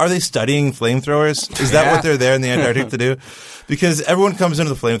are they studying flamethrowers? Is that what they're there in the Antarctic to do? Because everyone comes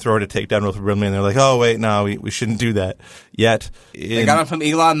into the flamethrower to take down Wilford Brimley, and they're like, oh, wait, no, we shouldn't do that yet. They got him from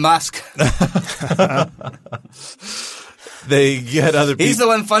Elon Musk. They get other people. He's the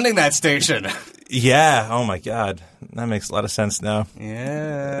one funding that station. Yeah. Oh, my God. That makes a lot of sense now.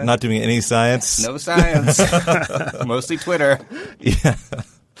 Yeah. Not doing any science. No science. Mostly Twitter. Yeah.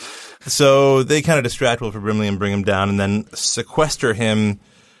 So they kind of distract Wilford Brimley and bring him down and then sequester him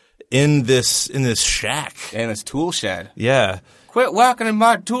in this shack. In this tool shed. Yeah. Quit walking in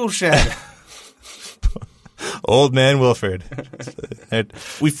my tool shed. Old man Wilford.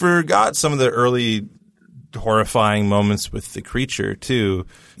 We forgot some of the early horrifying moments with the creature, too.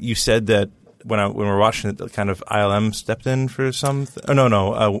 You said that when we were watching it, kind of ILM stepped in for some.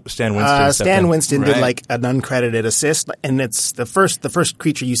 Stan Winston. Stan Winston did like an uncredited assist, and it's the first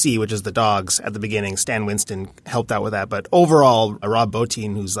creature you see, which is the dogs at the beginning. Stan Winston helped out with that, but overall, Rob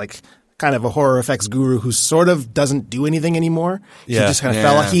Bottin, who's like kind of a horror effects guru who sort of doesn't do anything anymore. Yeah. He just kind of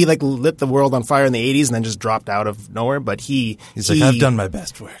fell. He like lit the world on fire in the 80s and then just dropped out of nowhere. But he's like, I've done my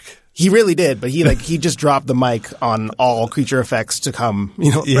best work. He really did, but he just dropped the mic on all creature effects to come, right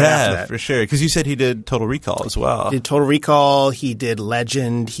after that. For sure. Because you said he did Total Recall as well. He did Total Recall, he did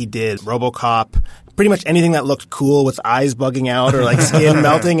Legend, he did RoboCop. Pretty much anything that looked cool with eyes bugging out or like skin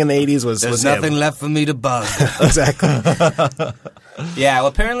melting in the 80s was There's nothing left for me to bug. Exactly. Yeah, well,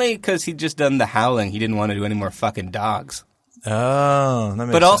 apparently because he'd just done The Howling, he didn't want to do any more fucking dogs. Oh, that makes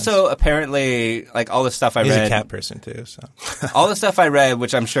sense. But also, apparently, like all the stuff I read... He's a cat person, too, so... all the stuff I read,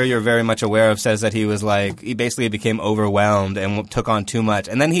 which I'm sure you're very much aware of, says that he was like... He basically became overwhelmed and took on too much.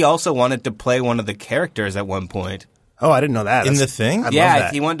 And then he also wanted to play one of the characters at one point. Oh, I didn't know that. In the thing? I love yeah,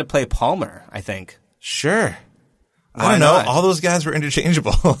 that. he wanted to play Palmer, I think. Sure. Why I don't know. not? All those guys were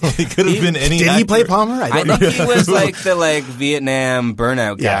interchangeable. He could have been any Did actor. he play Palmer? I think he was like the Vietnam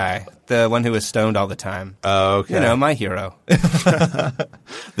burnout guy. The one who was stoned all the time. Oh, okay. My hero.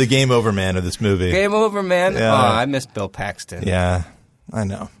 The game over man of this movie. Game over, man. Yeah. Oh, I miss Bill Paxton. Yeah, I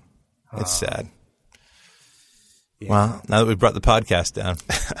know. It's sad. Yeah. Well, now that we've brought the podcast down.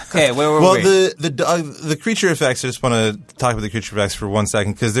 Okay, where were we? Well, the creature effects, I just want to talk about the creature effects for 1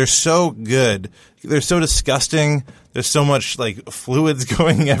 second because they're so good. They're so disgusting. There's so much like fluids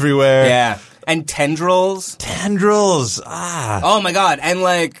going everywhere. Yeah. And tendrils. Ah. Oh my God. And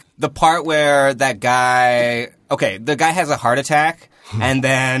like the part where that guy, the guy has a heart attack and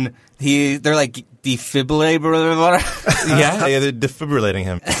then they're like defibrillator. yeah, they're defibrillating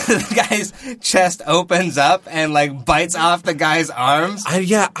him. The guy's chest opens up and like bites off the guy's arms.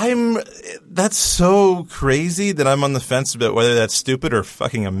 That's so crazy that I'm on the fence about whether that's stupid or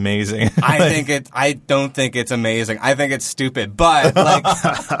fucking amazing. I don't think it's amazing. I think it's stupid. But like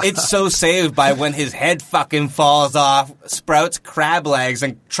it's so saved by when his head fucking falls off, sprouts crab legs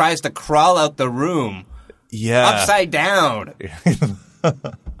and tries to crawl out the room. Yeah. Upside down.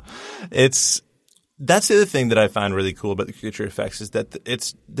 That's the other thing that I find really cool about the creature effects is that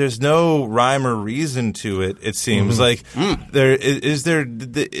there's no rhyme or reason to it. It seems like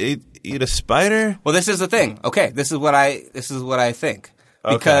did they eat a spider? Well, this is the thing. Okay, this is what I think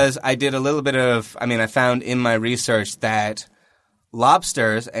because I did a little bit of. I mean, I found in my research that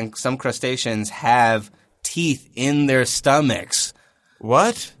lobsters and some crustaceans have teeth in their stomachs.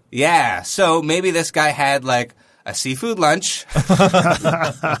 What? Yeah. So maybe this guy had like a seafood lunch.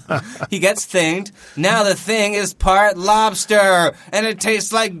 He gets thinged. Now the thing is part lobster, and it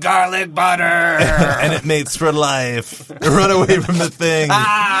tastes like garlic butter. And it mates for life. Run away from the thing.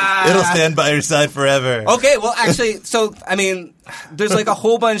 It'll stand by your side forever. Okay, well, actually, there's like a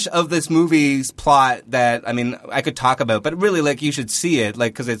whole bunch of this movie's plot that, I could talk about, but really, like, you should see it,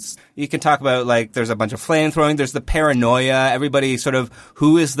 like, because you can talk about, like, there's a bunch of flame throwing, there's the paranoia, everybody sort of,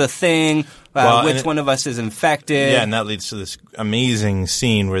 who is the thing, which one of us is infected. Yeah, and that leads to this amazing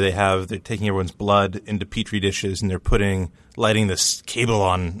scene where they're taking everyone's blood into Petri dishes and they're lighting this cable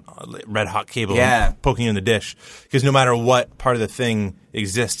on, red hot cable, and poking in the dish. Because no matter what part of the thing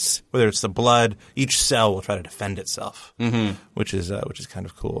exists, whether it's the blood, each cell will try to defend itself, which is kind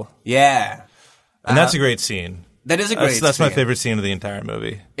of cool. Yeah. And that's a great scene. That is a great scene. That's my favorite scene of the entire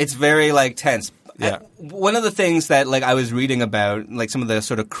movie. It's very, like, tense. Yeah. One of the things that, like, I was reading about, like, some of the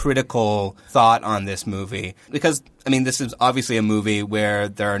sort of critical thought on this movie, because, this is obviously a movie where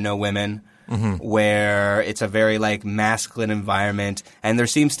there are no women, where it's a very, like, masculine environment, and there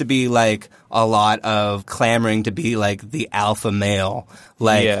seems to be, like, a lot of clamoring to be, like, the alpha male.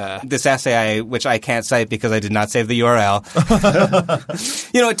 Like, this essay, which I can't cite because I did not save the URL.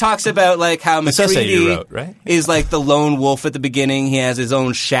 It talks about, like, how MacReady is, like, the lone wolf at the beginning. He has his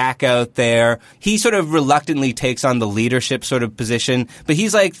own shack out there. He sort of reluctantly takes on the leadership sort of position, but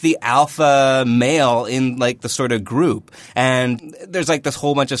he's, like, the alpha male in, like, the sort of group. And there's, like, this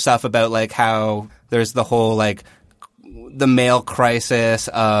whole bunch of stuff about, like, how there's the whole, like, the male crisis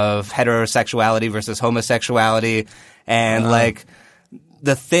of heterosexuality versus homosexuality. And, like,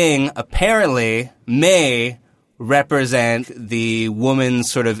 the thing apparently may represent the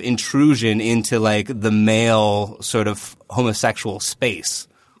woman's sort of intrusion into, like, the male sort of homosexual space.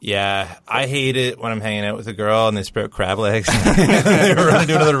 Yeah, I hate it when I'm hanging out with a girl and they sprout crab legs. They run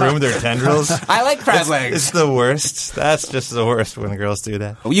into another room with their tendrils. I like crab legs. It's the worst. That's just the worst when the girls do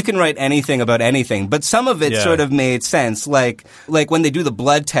that. You can write anything about anything, but some of it sort of made sense. Like when they do the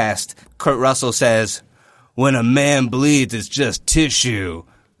blood test, Kurt Russell says, "When a man bleeds, it's just tissue."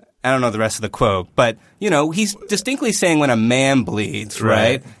 I don't know the rest of the quote, but, he's distinctly saying when a man bleeds,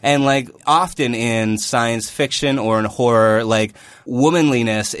 right? And, like, often in science fiction or in horror, like,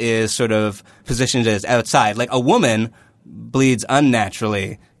 womanliness is sort of positioned as outside. Like, a woman bleeds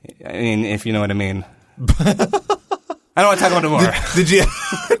unnaturally, if you know what I mean. I don't want to talk about it more. Did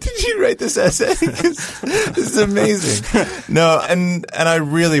did you write this essay? This is amazing. No, and I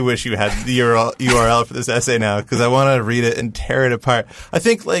really wish you had the URL for this essay now, because I want to read it and tear it apart. I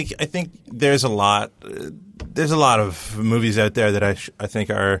think there's a lot of movies out there that I think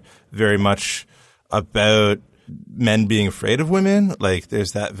are very much about men being afraid of women. Like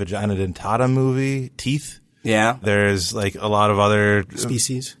there's that Vagina Dentata movie, Teeth. Yeah. There's like a lot of other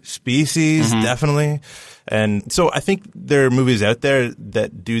Species, definitely. And so I think there are movies out there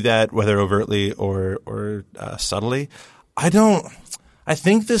that do that, whether overtly or subtly. I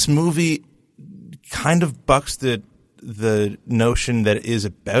think this movie kind of bucks the notion that it is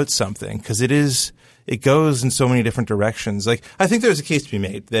about something, because it goes in so many different directions. Like, I think there's a case to be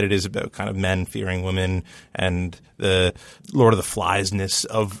made that it is about kind of men fearing women and the Lord of the Flies-ness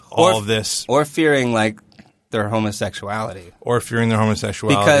of all of this. Or fearing, like, their homosexuality.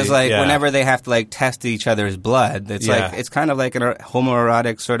 Because, like, whenever they have to, like, test each other's blood, it's like, it's kind of like a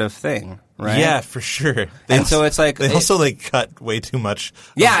homoerotic sort of thing, right? Yeah, for sure. So it's like... They also, like, cut way too much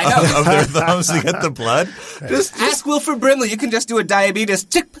I know. of their thumbs to get the blood. Just ask Wilford Brimley. You can just do a diabetes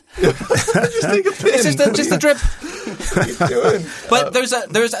chip. Just take a pin. It's just a drip. What are you doing? But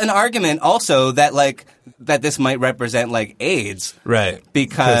there's an argument also that, like, that this might represent, like, AIDS. Right.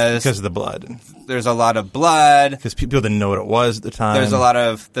 Because of the blood. There's a lot of blood. Because people didn't know what it was at the time. There's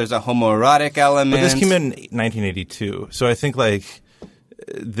a homoerotic element. But this came in 1982. So I think, like,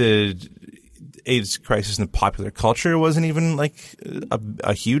 the AIDS crisis in the popular culture wasn't even, like,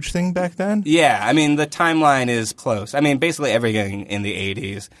 a huge thing back then. Yeah. I mean, the timeline is close. I mean, basically everything in the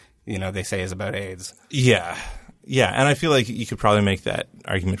 80s, they say is about AIDS. Yeah. Yeah, and I feel like you could probably make that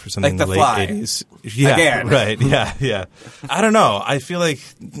argument for something like in the late 80s. Yeah, again. Right, yeah. I don't know. I feel like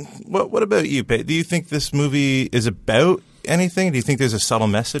what about you, Pate? Do you think this movie is about anything? Do you think there's a subtle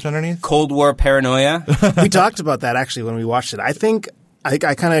message underneath? Cold War paranoia? We talked about that actually when we watched it. I think I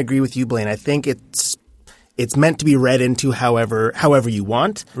kind of agree with you, Blaine. I think it's meant to be read into however you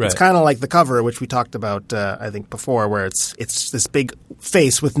want. Right. It's kind of like the cover, which we talked about, I think, before, where it's this big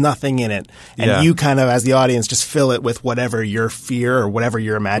face with nothing in it. And you kind of, as the audience, just fill it with whatever your fear or whatever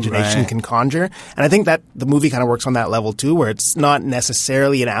your imagination can conjure. And I think that the movie kind of works on that level, too, where it's not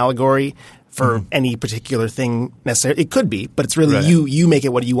necessarily an allegory for any particular thing necessarily. It could be, but it's really you make it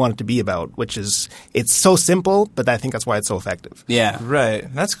what you want it to be about, which is it's so simple, but I think that's why it's so effective. Yeah.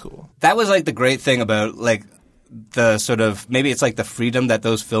 Right. That's cool. That was like the great thing about like the sort of maybe it's like the freedom that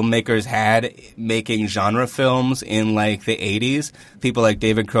those filmmakers had making genre films in like the 80s. People like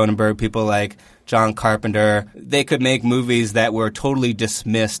David Cronenberg, people like John Carpenter, they could make movies that were totally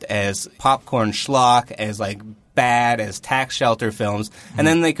dismissed as popcorn schlock, as like bad, as tax shelter films, and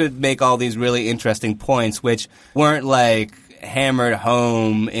then they could make all these really interesting points which weren't like hammered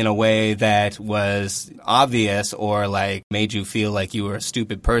home in a way that was obvious or like made you feel like you were a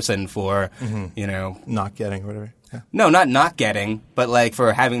stupid person for, not getting or whatever. Yeah. No, not getting, but like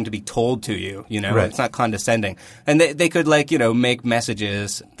for having to be told to you, Right. It's not condescending. And they could like, make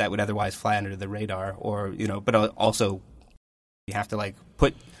messages that would otherwise fly under the radar or, but also you have to like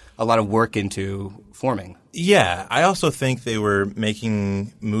put a lot of work into forming. Yeah, I also think they were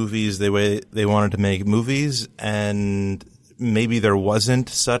making movies the way they wanted to make movies, and maybe there wasn't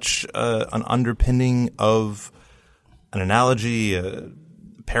such an underpinning of an analogy, a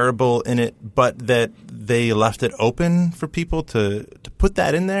parable in it, but that they left it open for people to put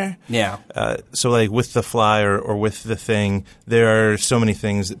that in there. Yeah. So like with The Fly or with The Thing, there are so many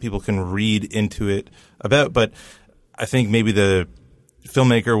things that people can read into it about, but I think maybe the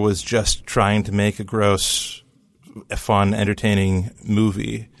filmmaker was just trying to make a gross, fun, entertaining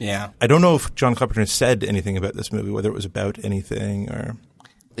movie. Yeah. I don't know if John Carpenter said anything about this movie, whether it was about anything or...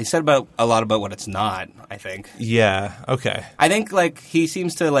 He said a lot about what it's not, I think. Yeah, okay. I think, like, he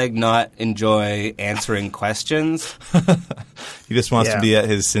seems to, like, not enjoy answering questions. He just wants to be at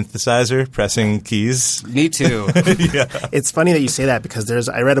his synthesizer, pressing keys. Me too. Yeah. It's funny that you say that because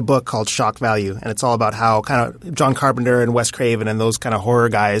I read a book called Shock Value, and it's all about how kind of John Carpenter and Wes Craven and those kind of horror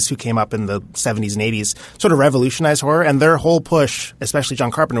guys who came up in the 70s and 80s sort of revolutionized horror, and their whole push, especially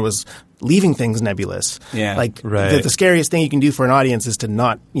John Carpenter, was leaving things nebulous. Yeah. Like, the scariest thing you can do for an audience is to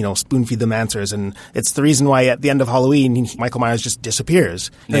not, spoon feed them answers. And it's the reason why at the end of Halloween, Michael Myers just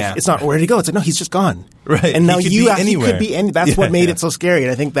disappears. Like, it's not, where did he go? It's like, no, he's just gone. Right. And now he could be anywhere. That's what made it so scary.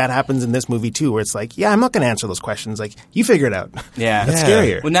 And I think that happens in this movie too, where it's like, I'm not going to answer those questions. Like, you figure it out. Yeah. That's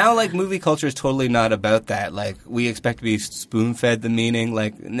scarier. Well, now, like, movie culture is totally not about that. Like, we expect to be spoon-fed the meaning.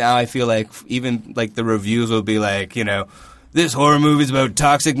 Like, now I feel like even, like, the reviews will be like, this horror movie's about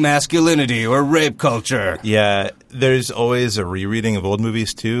toxic masculinity or rape culture. Yeah, there's always a rereading of old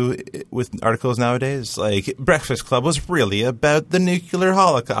movies, too, with articles nowadays. Like, Breakfast Club was really about the nuclear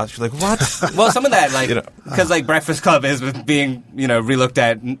holocaust. You're like, what? Well, some of that, like, because, like, Breakfast Club is being, relooked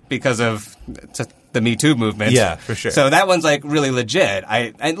at because of the Me Too movement. Yeah, for sure. So that one's, like, really legit.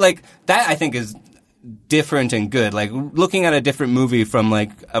 I like, that I think is different and good. Like, looking at a different movie from,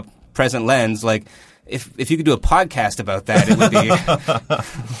 like, a present lens, like, if you could do a podcast about that, it would be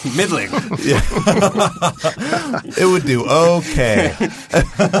middling. Yeah. It would do okay.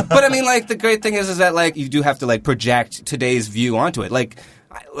 But I mean, like, the great thing is that, like, you do have to, like, project today's view onto it. Like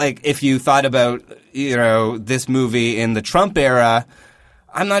if you thought about, this movie in the Trump era,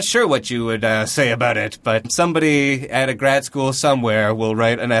 I'm not sure what you would say about it, but somebody at a grad school somewhere will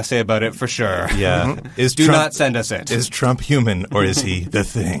write an essay about it for sure. Yeah. Do not send us it. Is Trump human, or is he the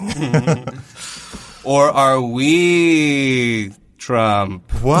thing? Or are we Trump?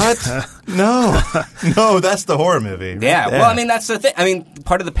 What? No, that's the horror movie. Right yeah, there. well, I mean, that's the thing. I mean,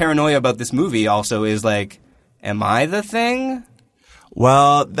 part of the paranoia about this movie also is, like, am I the thing?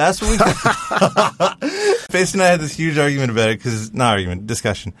 Well, that's what we... Payson and I had this huge argument about it,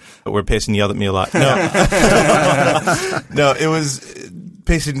 discussion, where Payson yelled at me a lot. No, no, it was...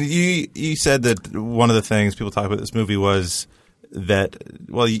 Payson, you said that one of the things people talk about this movie was that...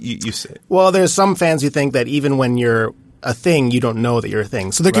 Well, you say... Well, there's some fans who think that even when you're a thing, you don't know that you're a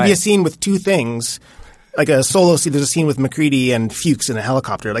thing. So there could be a scene with two things, like a solo scene. There's a scene with McCready and Fuchs in a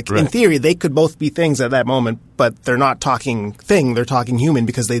helicopter. Like, in theory, they could both be things at that moment, but they're not talking thing. They're talking human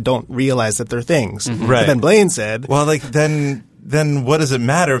because they don't realize that they're things. Mm-hmm. Right. But then Blaine said... Well, like, then what does it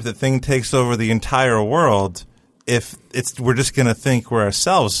matter if the thing takes over the entire world if we're just going to think we're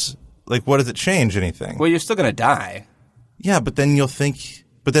ourselves? Like, what does it change anything? Well, you're still going to die. Yeah, but then you'll think...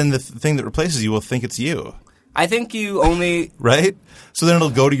 But then the thing that replaces you will think it's you. I think you only... Right? So then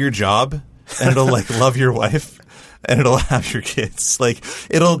it'll go to your job, and it'll, like, love your wife, and it'll have your kids. Like,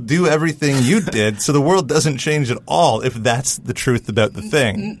 it'll do everything you did, so the world doesn't change at all if that's the truth about the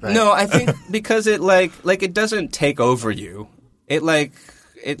thing. Right? No, I think because it, like it doesn't take over you.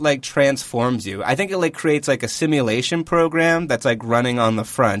 It transforms you. I think it, like, creates, like, a simulation program that's, like, running on the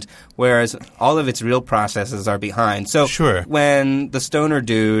front, whereas all of its real processes are behind. So when the stoner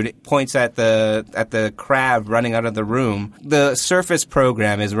dude points at the crab running out of the room, the surface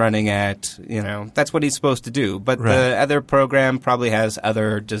program is running at, that's what he's supposed to do. But the other program probably has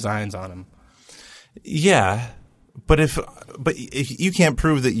other designs on him. Yeah. But if you can't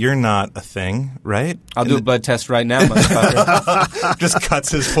prove that you're not a thing, right? I'll do a blood test right now, motherfucker. Just cuts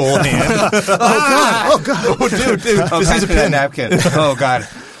his whole hand. Oh God! Oh, dude! This is a pen. Napkin. Oh God!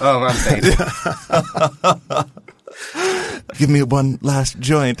 Oh, I'm safe. Give me one last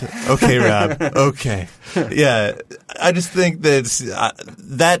joint. Okay, Rob. Okay. Yeah, I just think that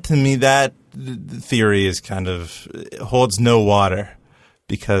that to me, that theory is kind of holds no water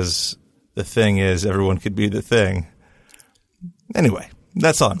because the thing is everyone could be the thing. Anyway,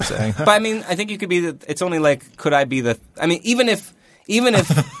 that's all I'm saying. But I mean, I think you could be it's only like, could I be even if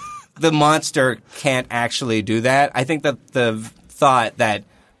the monster can't actually do that, I think that the thought that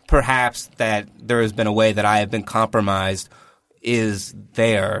perhaps that there has been a way that I have been compromised is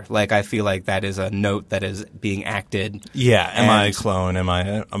there. Like, I feel like that is a note that is being acted. Yeah. Am I a clone? Am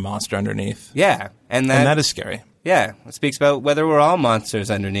I a monster underneath? Yeah. And that is scary. Yeah, it speaks about whether we're all monsters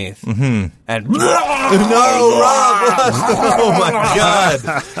underneath. Mm-hmm. And no, Rob! Oh my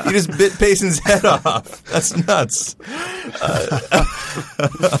God! You just bit Payson's head off. That's nuts.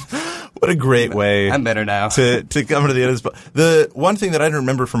 What a great way! I'm better now. To come to the end of this. The one thing that I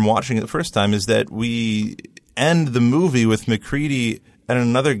remember from watching it the first time is that we end the movie with McCready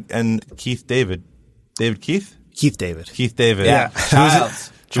and Keith David. Keith David. Yeah.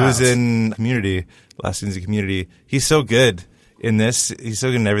 Who was in Community. Last scenes of Community. He's so good in this. He's so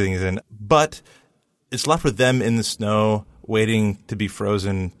good in everything he's in. But it's left with them in the snow waiting to be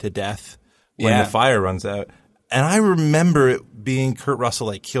frozen to death when the fire runs out. And I remember it being Kurt Russell,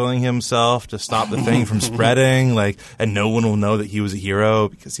 like, killing himself to stop the thing from spreading, like, and no one will know that he was a hero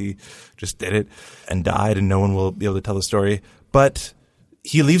because he just did it and died and no one will be able to tell the story. But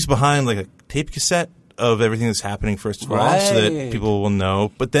he leaves behind, like, a tape cassette of everything that's happening first of all, so that people will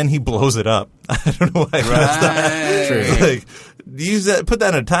know. But then he blows it up. I don't know why he does that. True. Like, use that, put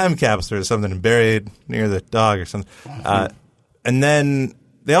that in a time capsule or something and bury it near the dog or something. And then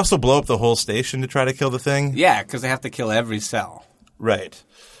they also blow up the whole station to try to kill the thing. Yeah, because they have to kill every cell. Right.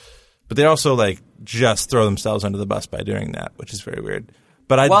 But they also, like, just throw themselves under the bus by doing that, which is very weird.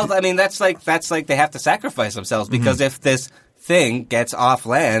 But I mean, that's like they have to sacrifice themselves because if this thing gets off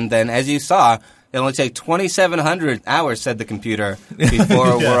land, then as you saw, It'll only take 2,700 hours, said the computer,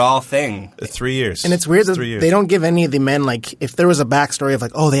 before we're all thing. 3 years. And it's weird that they don't give any of the men, like, if there was a backstory of,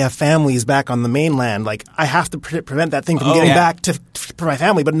 like, oh, they have families back on the mainland, like, I have to prevent that thing from getting back for my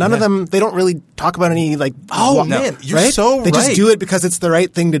family. But none of them, they don't really talk about any, like, man, you're right? so right. They just do it because it's the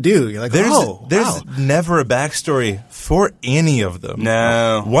right thing to do. You're like, there's never a backstory for any of them.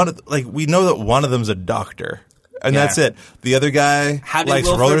 No. We know that one of them's a doctor. And that's it. The other guy How did likes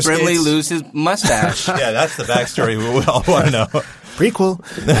Wilford roller Brimley skates. lose his mustache? Yeah, that's the backstory we all want to know. Prequel.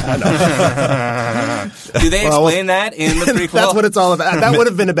 Do they explain that in the prequel? That's what it's all about. That would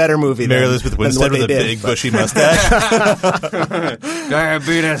have been a better movie. Mary Elizabeth Winstead with a big bushy mustache.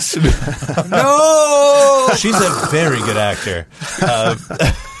 Diabetes. No! She's a very good actor.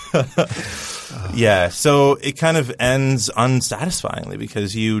 Yeah, so it kind of ends unsatisfyingly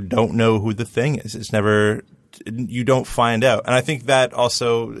because you don't know who the thing is. It's never – you don't find out. And I think that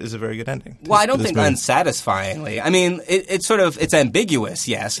also is a very good ending. Well, I don't think unsatisfyingly. I mean, it's sort of – it's ambiguous,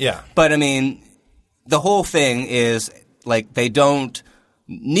 yes. Yeah. But, I mean, the whole thing is like they don't –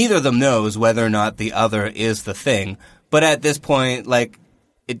 neither of them knows whether or not the other is the thing. But at this point, like,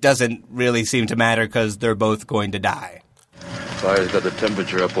 it doesn't really seem to matter because they're both going to die. Fire's got the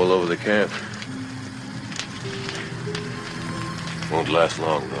temperature up all over the camp. Won't last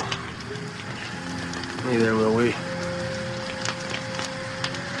long, though. Neither will we.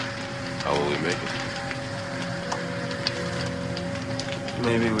 How will we make it?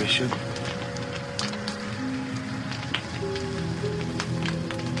 Maybe we should.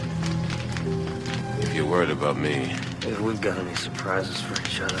 If you're worried about me... If we've got any surprises for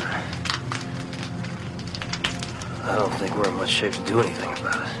each other, I don't think we're in much shape to do anything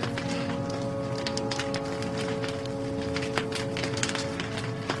about it.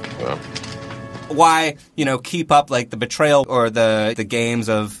 Well... Why, keep up like the betrayal or the games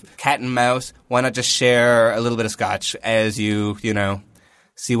of cat and mouse? Why not just share a little bit of scotch as you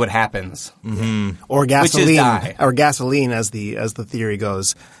see what happens? Mm-hmm. Or gasoline, Which is die. Or gasoline, as the theory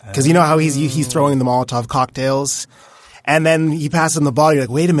goes. Because you know how he's throwing the Molotov cocktails, and then he passes him the bottle. You're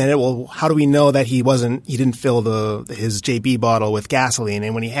like, wait a minute. Well, how do we know that he didn't fill his JB bottle with gasoline?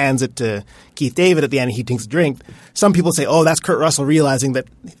 And when he hands it to Keith David at the end, he takes a drink. Some people say, oh, that's Kurt Russell realizing that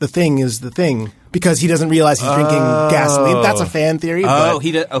the thing is the thing because he doesn't realize he's drinking gasoline. That's a fan theory. Oh, but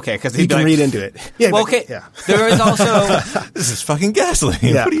he does. Okay, because he can read into it. Yeah. Well, okay. Yeah. There is also this is fucking gasoline.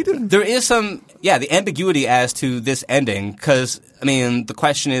 Yeah. What are you doing? There is some the ambiguity as to this ending because I mean the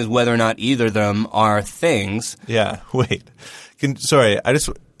question is whether or not either of them are things. Yeah. Wait.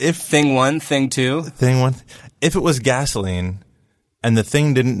 If thing one, thing two, if it was gasoline, and the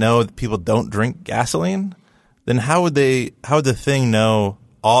thing didn't know that people don't drink gasoline, then how would the thing know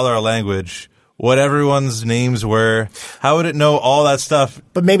all our language, what everyone's names were? How would it know all that stuff?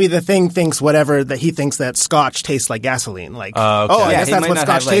 But maybe the thing thinks whatever that he thinks that scotch tastes like gasoline. Like, okay. I guess that's what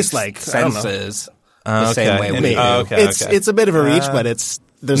scotch tastes like. Senses the same way we do. It's a bit of a reach, but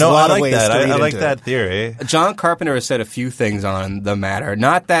there's a lot of ways to read into I like it. that theory. John Carpenter has said a few things on the matter.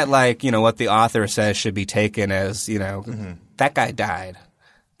 Not that what the author says should be taken as, that guy died,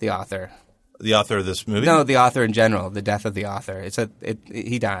 the author. The author of this movie? No, the author in general, the death of the author.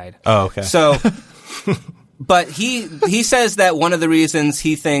 He died. Oh, okay. So, but he says that one of the reasons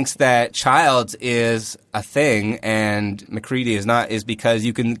he thinks that Childs is a thing and MacReady is not is because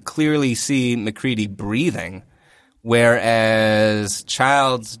you can clearly see MacReady breathing. Whereas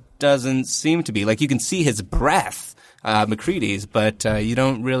Childs doesn't seem to be. Like, you can see his breath, MacReady's, but you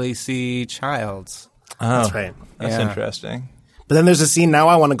don't really see Childs. Oh, that's right. That's interesting. But then there's a scene, now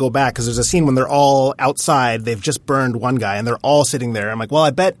I want to go back, because there's a scene when they're all outside, they've just burned one guy, and they're all sitting there. I'm like, well,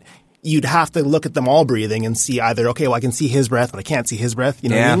 I bet you'd have to look at them all breathing and see either, okay, well, I can see his breath, but I can't see his breath. You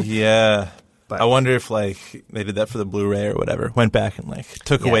know what I mean? Yeah. But I wonder if they did that for the Blu-ray or whatever. Went back and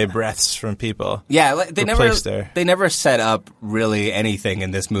took away breaths from people. Yeah, they never set up really anything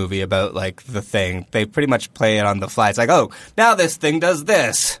in this movie about the thing. They pretty much play it on the fly. It's like, oh, now this thing does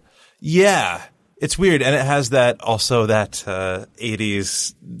this. Yeah. It's weird, and it has that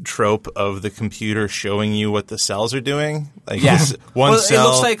 80s trope of the computer showing you what the cells are doing. One cell. It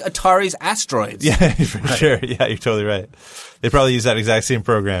looks like Atari's Asteroids. Yeah, for sure. Yeah, you're totally right. They probably use that exact same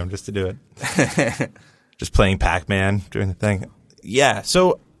program just to do it. Just playing Pac-Man, doing the thing. Yeah,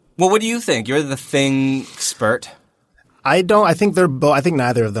 so... Well, what do you think? You're the thing expert. I think they're both. I think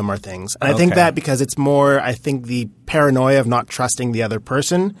neither of them are things. And I think that because it's more, I think the paranoia of not trusting the other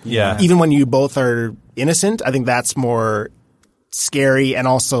person. Yeah. Even when you both are innocent, I think that's more scary and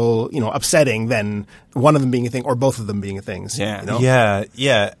also, upsetting than one of them being a thing or both of them being a thing. Yeah.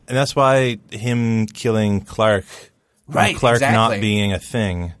 Yeah. And that's why him killing Clark, right, Clark exactly. not being a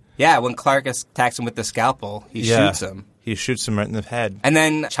thing. Yeah, when Clark attacks him with the scalpel, he shoots him. He shoots him right in the head. And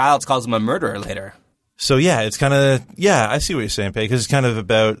then Childs calls him a murderer later. So yeah, it's kind of, I see what you're saying, Pei, because it's kind of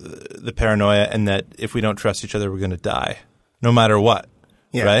about the paranoia and that if we don't trust each other, we're going to die, no matter what,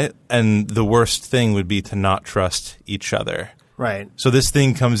 right? And the worst thing would be to not trust each other. Right. So this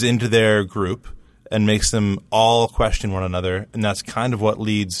thing comes into their group and makes them all question one another, and that's kind of what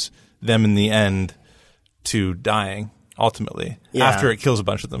leads them in the end to dying. Ultimately, after it kills a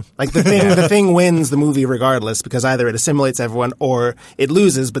bunch of them. Like the thing wins the movie regardless because either it assimilates everyone or it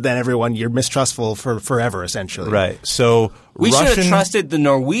loses, but then you're mistrustful for forever, essentially. Right. So we should have trusted the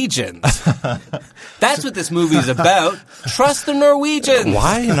Norwegians. That's what this movie is about. Trust the Norwegians.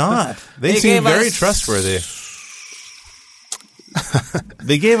 Why not? They seem very trustworthy.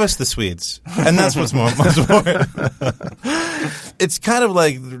 They gave us the Swedes, and that's what's more important. It's kind of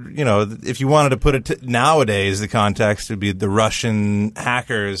like, if you wanted to put it nowadays, the context would be the Russian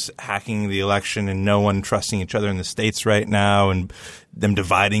hackers hacking the election and no one trusting each other in the States right now and them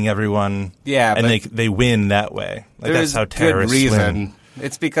dividing everyone. Yeah, and they win that way. Like that's how terrorists win.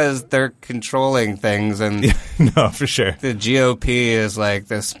 It's because they're controlling things, and no, for sure. The GOP is like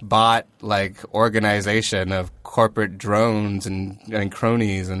this bot organization of corporate drones and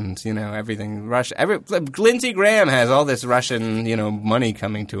cronies and everything Russia. Lindsey Graham has all this Russian money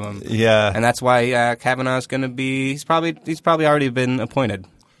coming to him. Yeah, and that's why Kavanaugh's going to be. He's probably already been appointed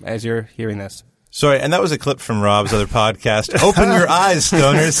as you're hearing this. Sorry, and that was a clip from Rob's other podcast. Open your eyes,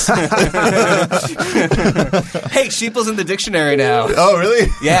 stoners. Hey, sheeple's in the dictionary now. Oh, really?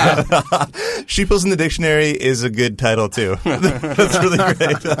 Yeah. Sheeple's in the dictionary is a good title, too. That's really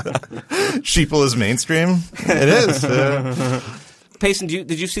great. Sheeple is mainstream. It is. Payson,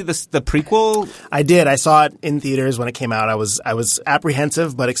 did you see the prequel? I did. I saw it in theaters when it came out. I was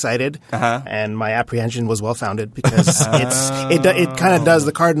apprehensive but excited, and my apprehension was well founded because it kind of does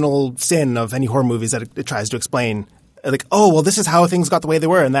the cardinal sin of any horror movies that it tries to explain. Like, oh, well, this is how things got the way they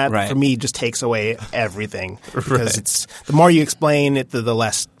were, and that for me just takes away everything because it's the more you explain it, the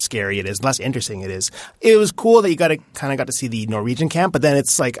less scary it is, the less interesting it is. It was cool that you got to see the Norwegian camp, but then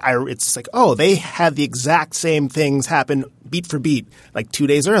it's like oh, they had the exact same things happen beat for beat like 2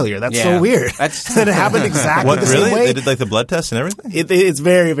 days earlier. That's so weird. That it happened exactly the same way. They did like the blood test and everything. It's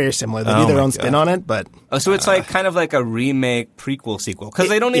very, very similar. They do their own spin on it, but so it's like kind of like a remake prequel sequel because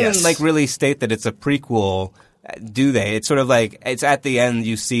they don't even really state that it's a prequel. Do they? It's sort of like it's at the end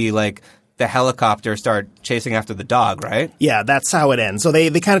you see like the helicopter start chasing after the dog, right? Yeah, that's how it ends. So they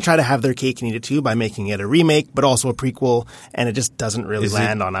kind of try to have their cake and eat it too by making it a remake, but also a prequel, and it just doesn't really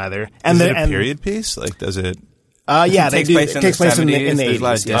land on either. And is it a period piece? Like, does it? Yeah, it takes place in the 80s. There's a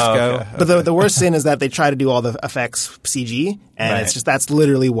lot of disco. Okay. But the worst sin is that they try to do all the effects CG, and it's just that's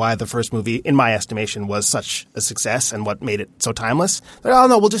literally why the first movie, in my estimation, was such a success and what made it so timeless. Like, oh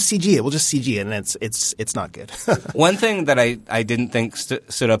no, we'll just CG it. We'll just CG it, and it's not good. One thing that I didn't think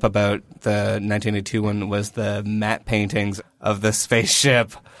stood up about the 1982 one was the matte paintings of the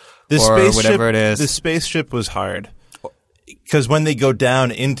spaceship whatever it is. The spaceship was hard because when they go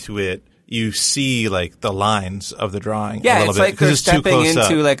down into it, you see like the lines of the drawing. Yeah, a little it's bit, like they're stepping into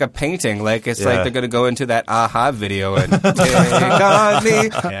up. Like a painting. Like it's like they're going to go into that Aha video and take on me.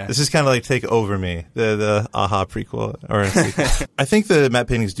 Yeah. This is kind of like Take Over Me, the Aha prequel. I think the matte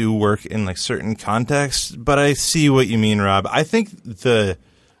paintings do work in like certain contexts, but I see what you mean, Rob. I think the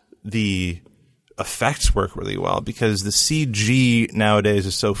effects work really well because the CG nowadays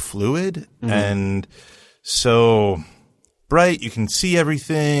is so fluid and so bright. You can see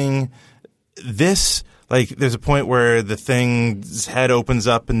everything. This, like, there's a point where the thing's head opens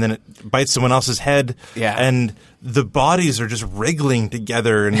up and then it bites someone else's head. Yeah. And the bodies are just wriggling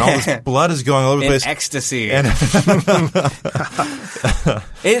together and all this blood is going all over the place. Ecstasy. And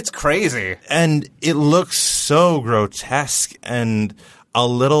it's crazy. And it looks so grotesque and a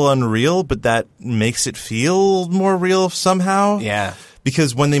little unreal, but that makes it feel more real somehow. Yeah.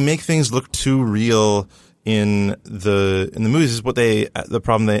 Because when they make things look too real in the movies, is what the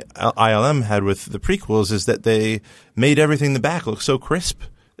problem ILM had with the prequels is that they made everything in the back look so crisp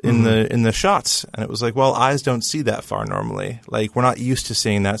in the shots, and it was like, well, eyes don't see that far normally. Like, we're not used to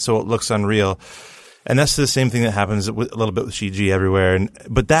seeing that, so it looks unreal. And that's the same thing that happens a little bit with CG everywhere.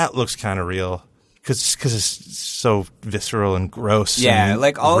 But that looks kind of real because it's so visceral and gross. Yeah, and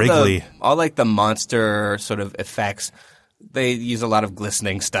like all wriggly. all like the monster sort of effects. They use a lot of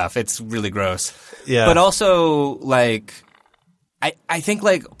glistening stuff. It's really gross. Yeah. But also, like, I think,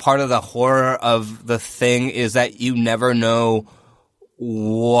 like, part of the horror of the thing is that you never know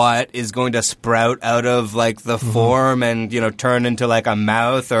what is going to sprout out of like the form and, turn into like a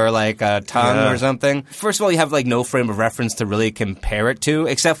mouth or like a tongue or something. First of all, you have like no frame of reference to really compare it to,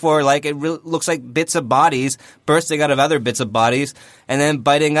 except for like it looks like bits of bodies bursting out of other bits of bodies and then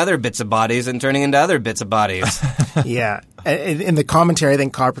biting other bits of bodies and turning into other bits of bodies. Yeah. In the commentary, I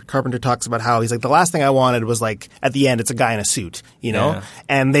think Carpenter talks about how he's like, the last thing I wanted was like, at the end, it's a guy in a suit, Yeah.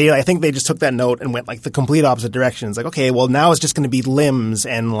 And I think they just took that note and went like the complete opposite direction. It's like, okay, well now it's just going to be limbs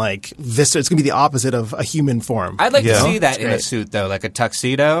and like this. It's going to be the opposite of a human form. I'd like to see that in a suit though, like a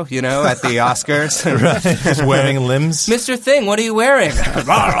tuxedo, at the Oscars. Right. Just wearing limbs. Mr. Thing, what are you wearing?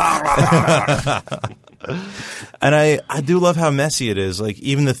 And I do love how messy it is. Like,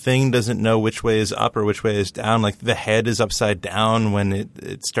 even the Thing doesn't know which way is up or which way is down. Like, the head is upside down when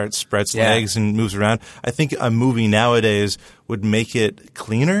it spreads legs and moves around. I think a movie nowadays would make it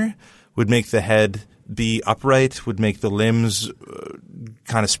cleaner, would make the head be upright, would make the limbs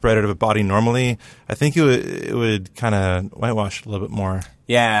kind of spread out of a body normally. I think it would kind of whitewash it a little bit more.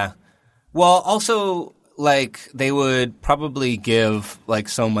 Yeah. Well, also, like, they would probably give, like,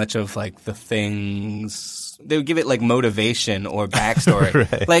 so much of, like, the things – they would give it, like, motivation or backstory.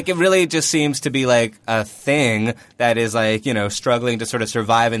 Right. Like, it really just seems to be, like, a thing that is, like, struggling to sort of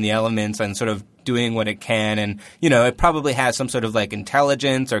survive in the elements and sort of doing what it can. And, it probably has some sort of, like,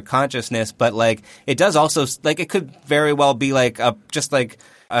 intelligence or consciousness. But, like, it does also – like, it could very well be, like, just, like,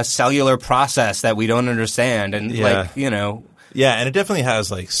 a cellular process that we don't understand. And, like, Yeah, and it definitely has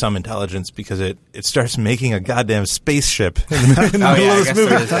like some intelligence because it starts making a goddamn spaceship in the middle of this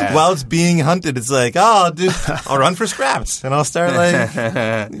movie. While it's being hunted, it's like, dude, I'll run for scraps and I'll start like,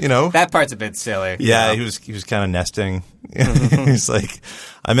 That part's a bit silly. Yeah, he was kind of nesting. He's like,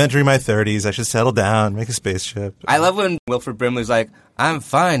 I'm entering my 30s. I should settle down, make a spaceship. I love when Wilford Brimley's like, I'm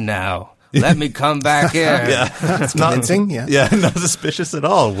fine now. Let me come back here. Yeah. It's convincing, Yeah, not suspicious at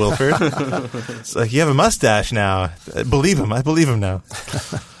all, Wilford. It's like, you have a mustache now. I believe him now.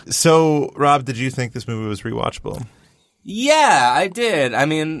 So, Rob, did you think this movie was rewatchable? Yeah, I did. I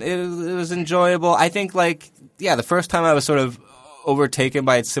mean, it was enjoyable. I think, the first time I was sort of overtaken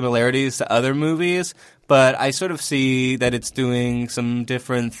by its similarities to other movies, but I sort of see that it's doing some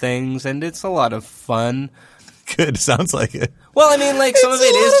different things, and it's a lot of fun. Good. Sounds like it. Well, I mean, like, some of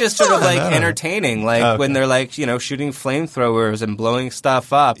it is just sort of, like, entertaining. Like, when they're, like, shooting flamethrowers and blowing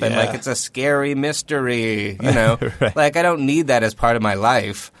stuff up. And, like, it's a scary mystery, Right. Like, I don't need that as part of my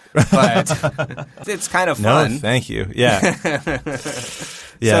life. But it's kind of fun. No, thank you. Yeah.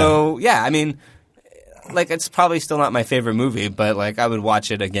 So, yeah, I mean, like, it's probably still not my favorite movie, but, like, I would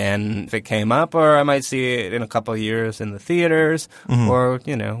watch it again if it came up. Or I might see it in a couple of years in the theaters. Or,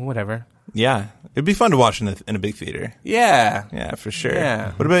 whatever. Yeah. It'd be fun to watch in a big theater. Yeah. Yeah, for sure.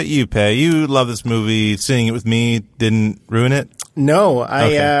 Yeah. What about you, Pei? You love this movie. Seeing it with me didn't ruin it? No,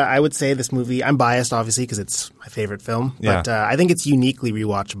 I would say this movie, I'm biased obviously because it's my favorite film, but I think it's uniquely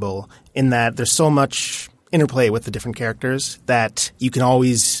rewatchable in that there's so much interplay with the different characters that you can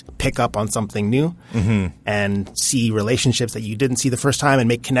always pick up on something new and see relationships that you didn't see the first time and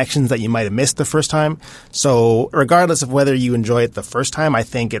make connections that you might have missed the first time. So regardless of whether you enjoy it the first time, I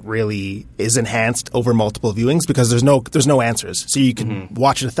think it really is enhanced over multiple viewings because there's no answers. So you can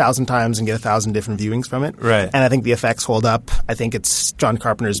watch it 1,000 times and get 1,000 different viewings from it. Right. And I think the effects hold up. I think it's John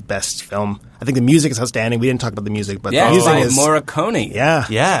Carpenter's best film. I think the music is outstanding. We didn't talk about the music, but the music is Morricone. Yeah.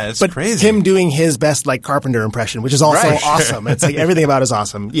 Yeah, it's but crazy. Him doing his best like Carpenter impression, which is also awesome. It's like everything about it is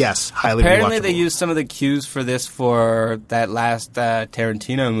awesome. Yes, highly Apparently rewatchable. they used some of the cues for this for that last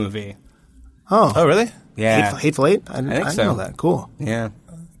Tarantino movie. Oh, really? Yeah. Hateful Eight? I think didn't so. know that. Cool. Yeah.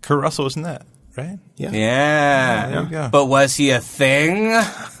 Kurt Russell was in that, right? Yeah. Yeah. There you go. But was he a thing?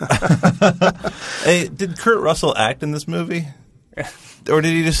 Hey, did Kurt Russell act in this movie? Or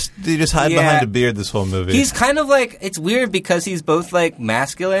did he just hide behind a beard this whole movie? He's kind of like, it's weird because he's both like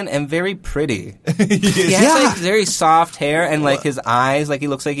masculine and very pretty. He has like very soft hair and like his eyes, like he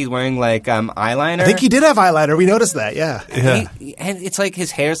looks like he's wearing like eyeliner. I think he did have eyeliner. We noticed that, yeah. And it's like his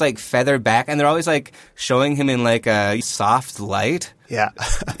hair's like feathered back and they're always like showing him in like a soft light. Yeah.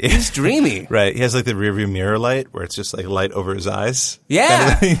 He's dreamy. Right. He has like the rearview mirror light where it's just like light over his eyes.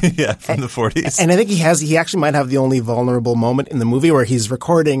 Yeah. Yeah, from the 40s. And I think he actually might have the only vulnerable moment in the movie where he's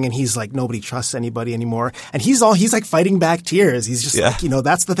recording and he's like, nobody trusts anybody anymore. And he's like fighting back tears. He's just like,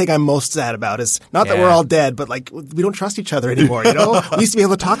 that's the thing I'm most sad about is not that we're all dead, but like we don't trust each other anymore, We used to be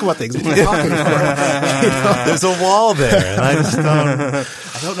able to talk about things. We can't talk anymore. There's a wall there and I just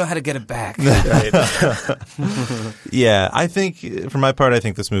I don't know how to get it back. Yeah, I think for my part, I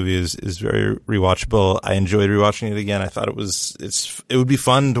think this movie is very rewatchable. I enjoyed rewatching it again. I thought it would be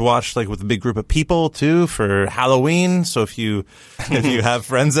fun to watch like with a big group of people too for Halloween. So if you If you have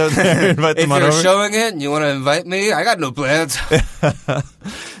friends out there, invite them on over. If you're showing it and you want to invite me, I got no plans.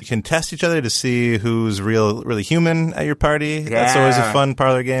 You can test each other to see who's really human at your party. Yeah. That's always a fun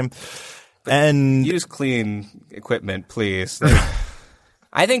parlor game. And use clean equipment, please.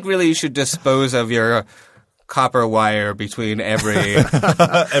 I think really you should dispose of your copper wire between every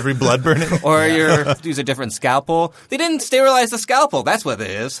blood burning, or use a different scalpel. They didn't sterilize the scalpel. That's what it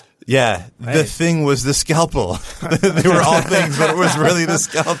is. Yeah, right. The thing was the scalpel. They were all things, but it was really the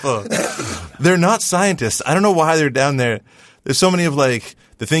scalpel. They're not scientists. I don't know why they're down there. There's so many of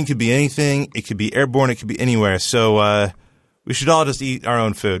the thing could be anything. It could be airborne. It could be anywhere. So we should all just eat our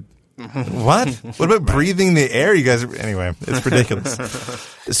own food. What? What about breathing the air? You guys. Anyway, it's ridiculous.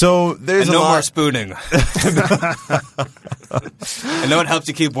 So there's no more spooning. I know it helps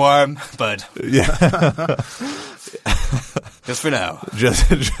you keep warm, but just for now.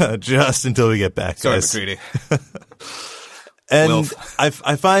 Just until we get back. Sorry, McCready. And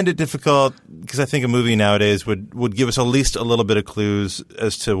I find it difficult because I think a movie nowadays would give us at least a little bit of clues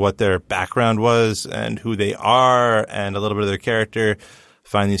as to what their background was and who they are and a little bit of their character.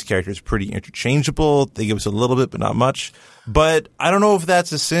 Find these characters pretty interchangeable. They give us a little bit, but not much. But I don't know if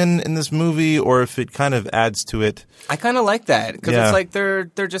that's a sin in this movie or if it kind of adds to it. I kind of like that because it's like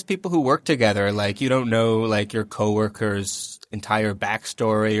they're just people who work together. Like you don't know like your coworkers' entire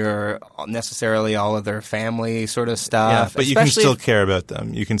backstory or necessarily all of their family sort of stuff. Yeah, but you can still care about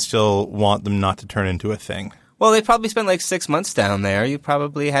them. You can still want them not to turn into a thing. Well, they probably spent like 6 months down there. You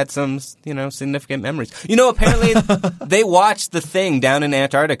probably had some, significant memories. Apparently they watch The Thing down in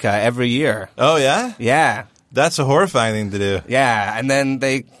Antarctica every year. Oh, yeah? Yeah. That's a horrifying thing to do. Yeah, and then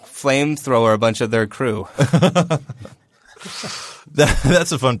they flamethrower a bunch of their crew.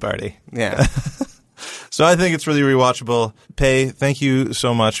 That's a fun party. Yeah. So I think it's really rewatchable. Pei, thank you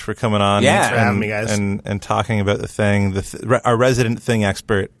so much for coming on. Yeah. Thanks for having me, guys. And talking about The Thing, our resident Thing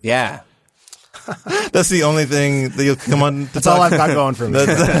expert. Yeah. That's the only thing that you'll come on to That's all I've got going for me.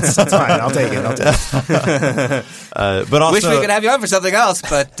 That's fine. I'll take it. But also, wish we could have you on for something else,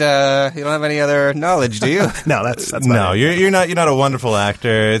 but you don't have any other knowledge, do you? No, that's no. You're not a wonderful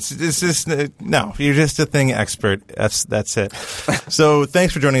actor. It's just no. You're just a Thing expert. That's it. So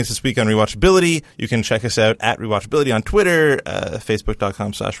thanks for joining us this week on Rewatchability. You can check us out at Rewatchability on Twitter,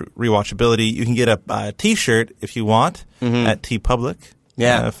 Facebook.com/rewatchability. You can get a T-shirt if you want at TeePublic.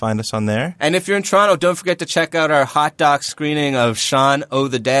 Yeah. Find us on there. And if you're in Toronto, don't forget to check out our hot doc screening of Shaun O'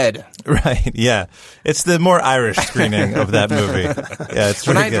 the Dead. Right, yeah. It's the more Irish screening of that movie. Yeah, it's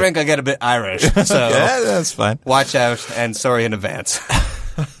when I drink, I get a bit Irish. So yeah, that's fine. Watch out, and sorry in advance.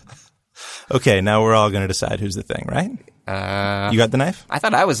 Okay, now we're all going to decide who's the Thing, right? You got the knife? I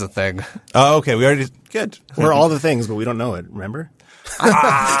thought I was the Thing. Oh, okay. We already... Good. We're all the things, but we don't know it, remember?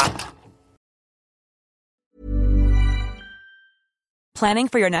 Planning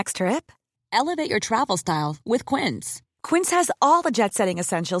for your next trip? Elevate your travel style with Quince. Quince has all the jet-setting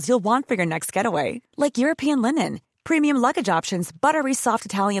essentials you'll want for your next getaway, like European linen, premium luggage options, buttery soft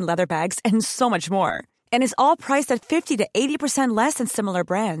Italian leather bags, and so much more. And is all priced at 50 to 80% less than similar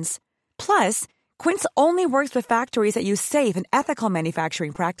brands. Plus, Quince only works with factories that use safe and ethical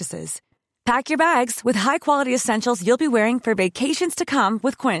manufacturing practices. Pack your bags with high-quality essentials you'll be wearing for vacations to come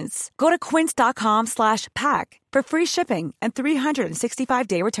with Quince. Go to quince.com/pack for free shipping and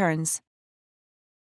 365-day returns.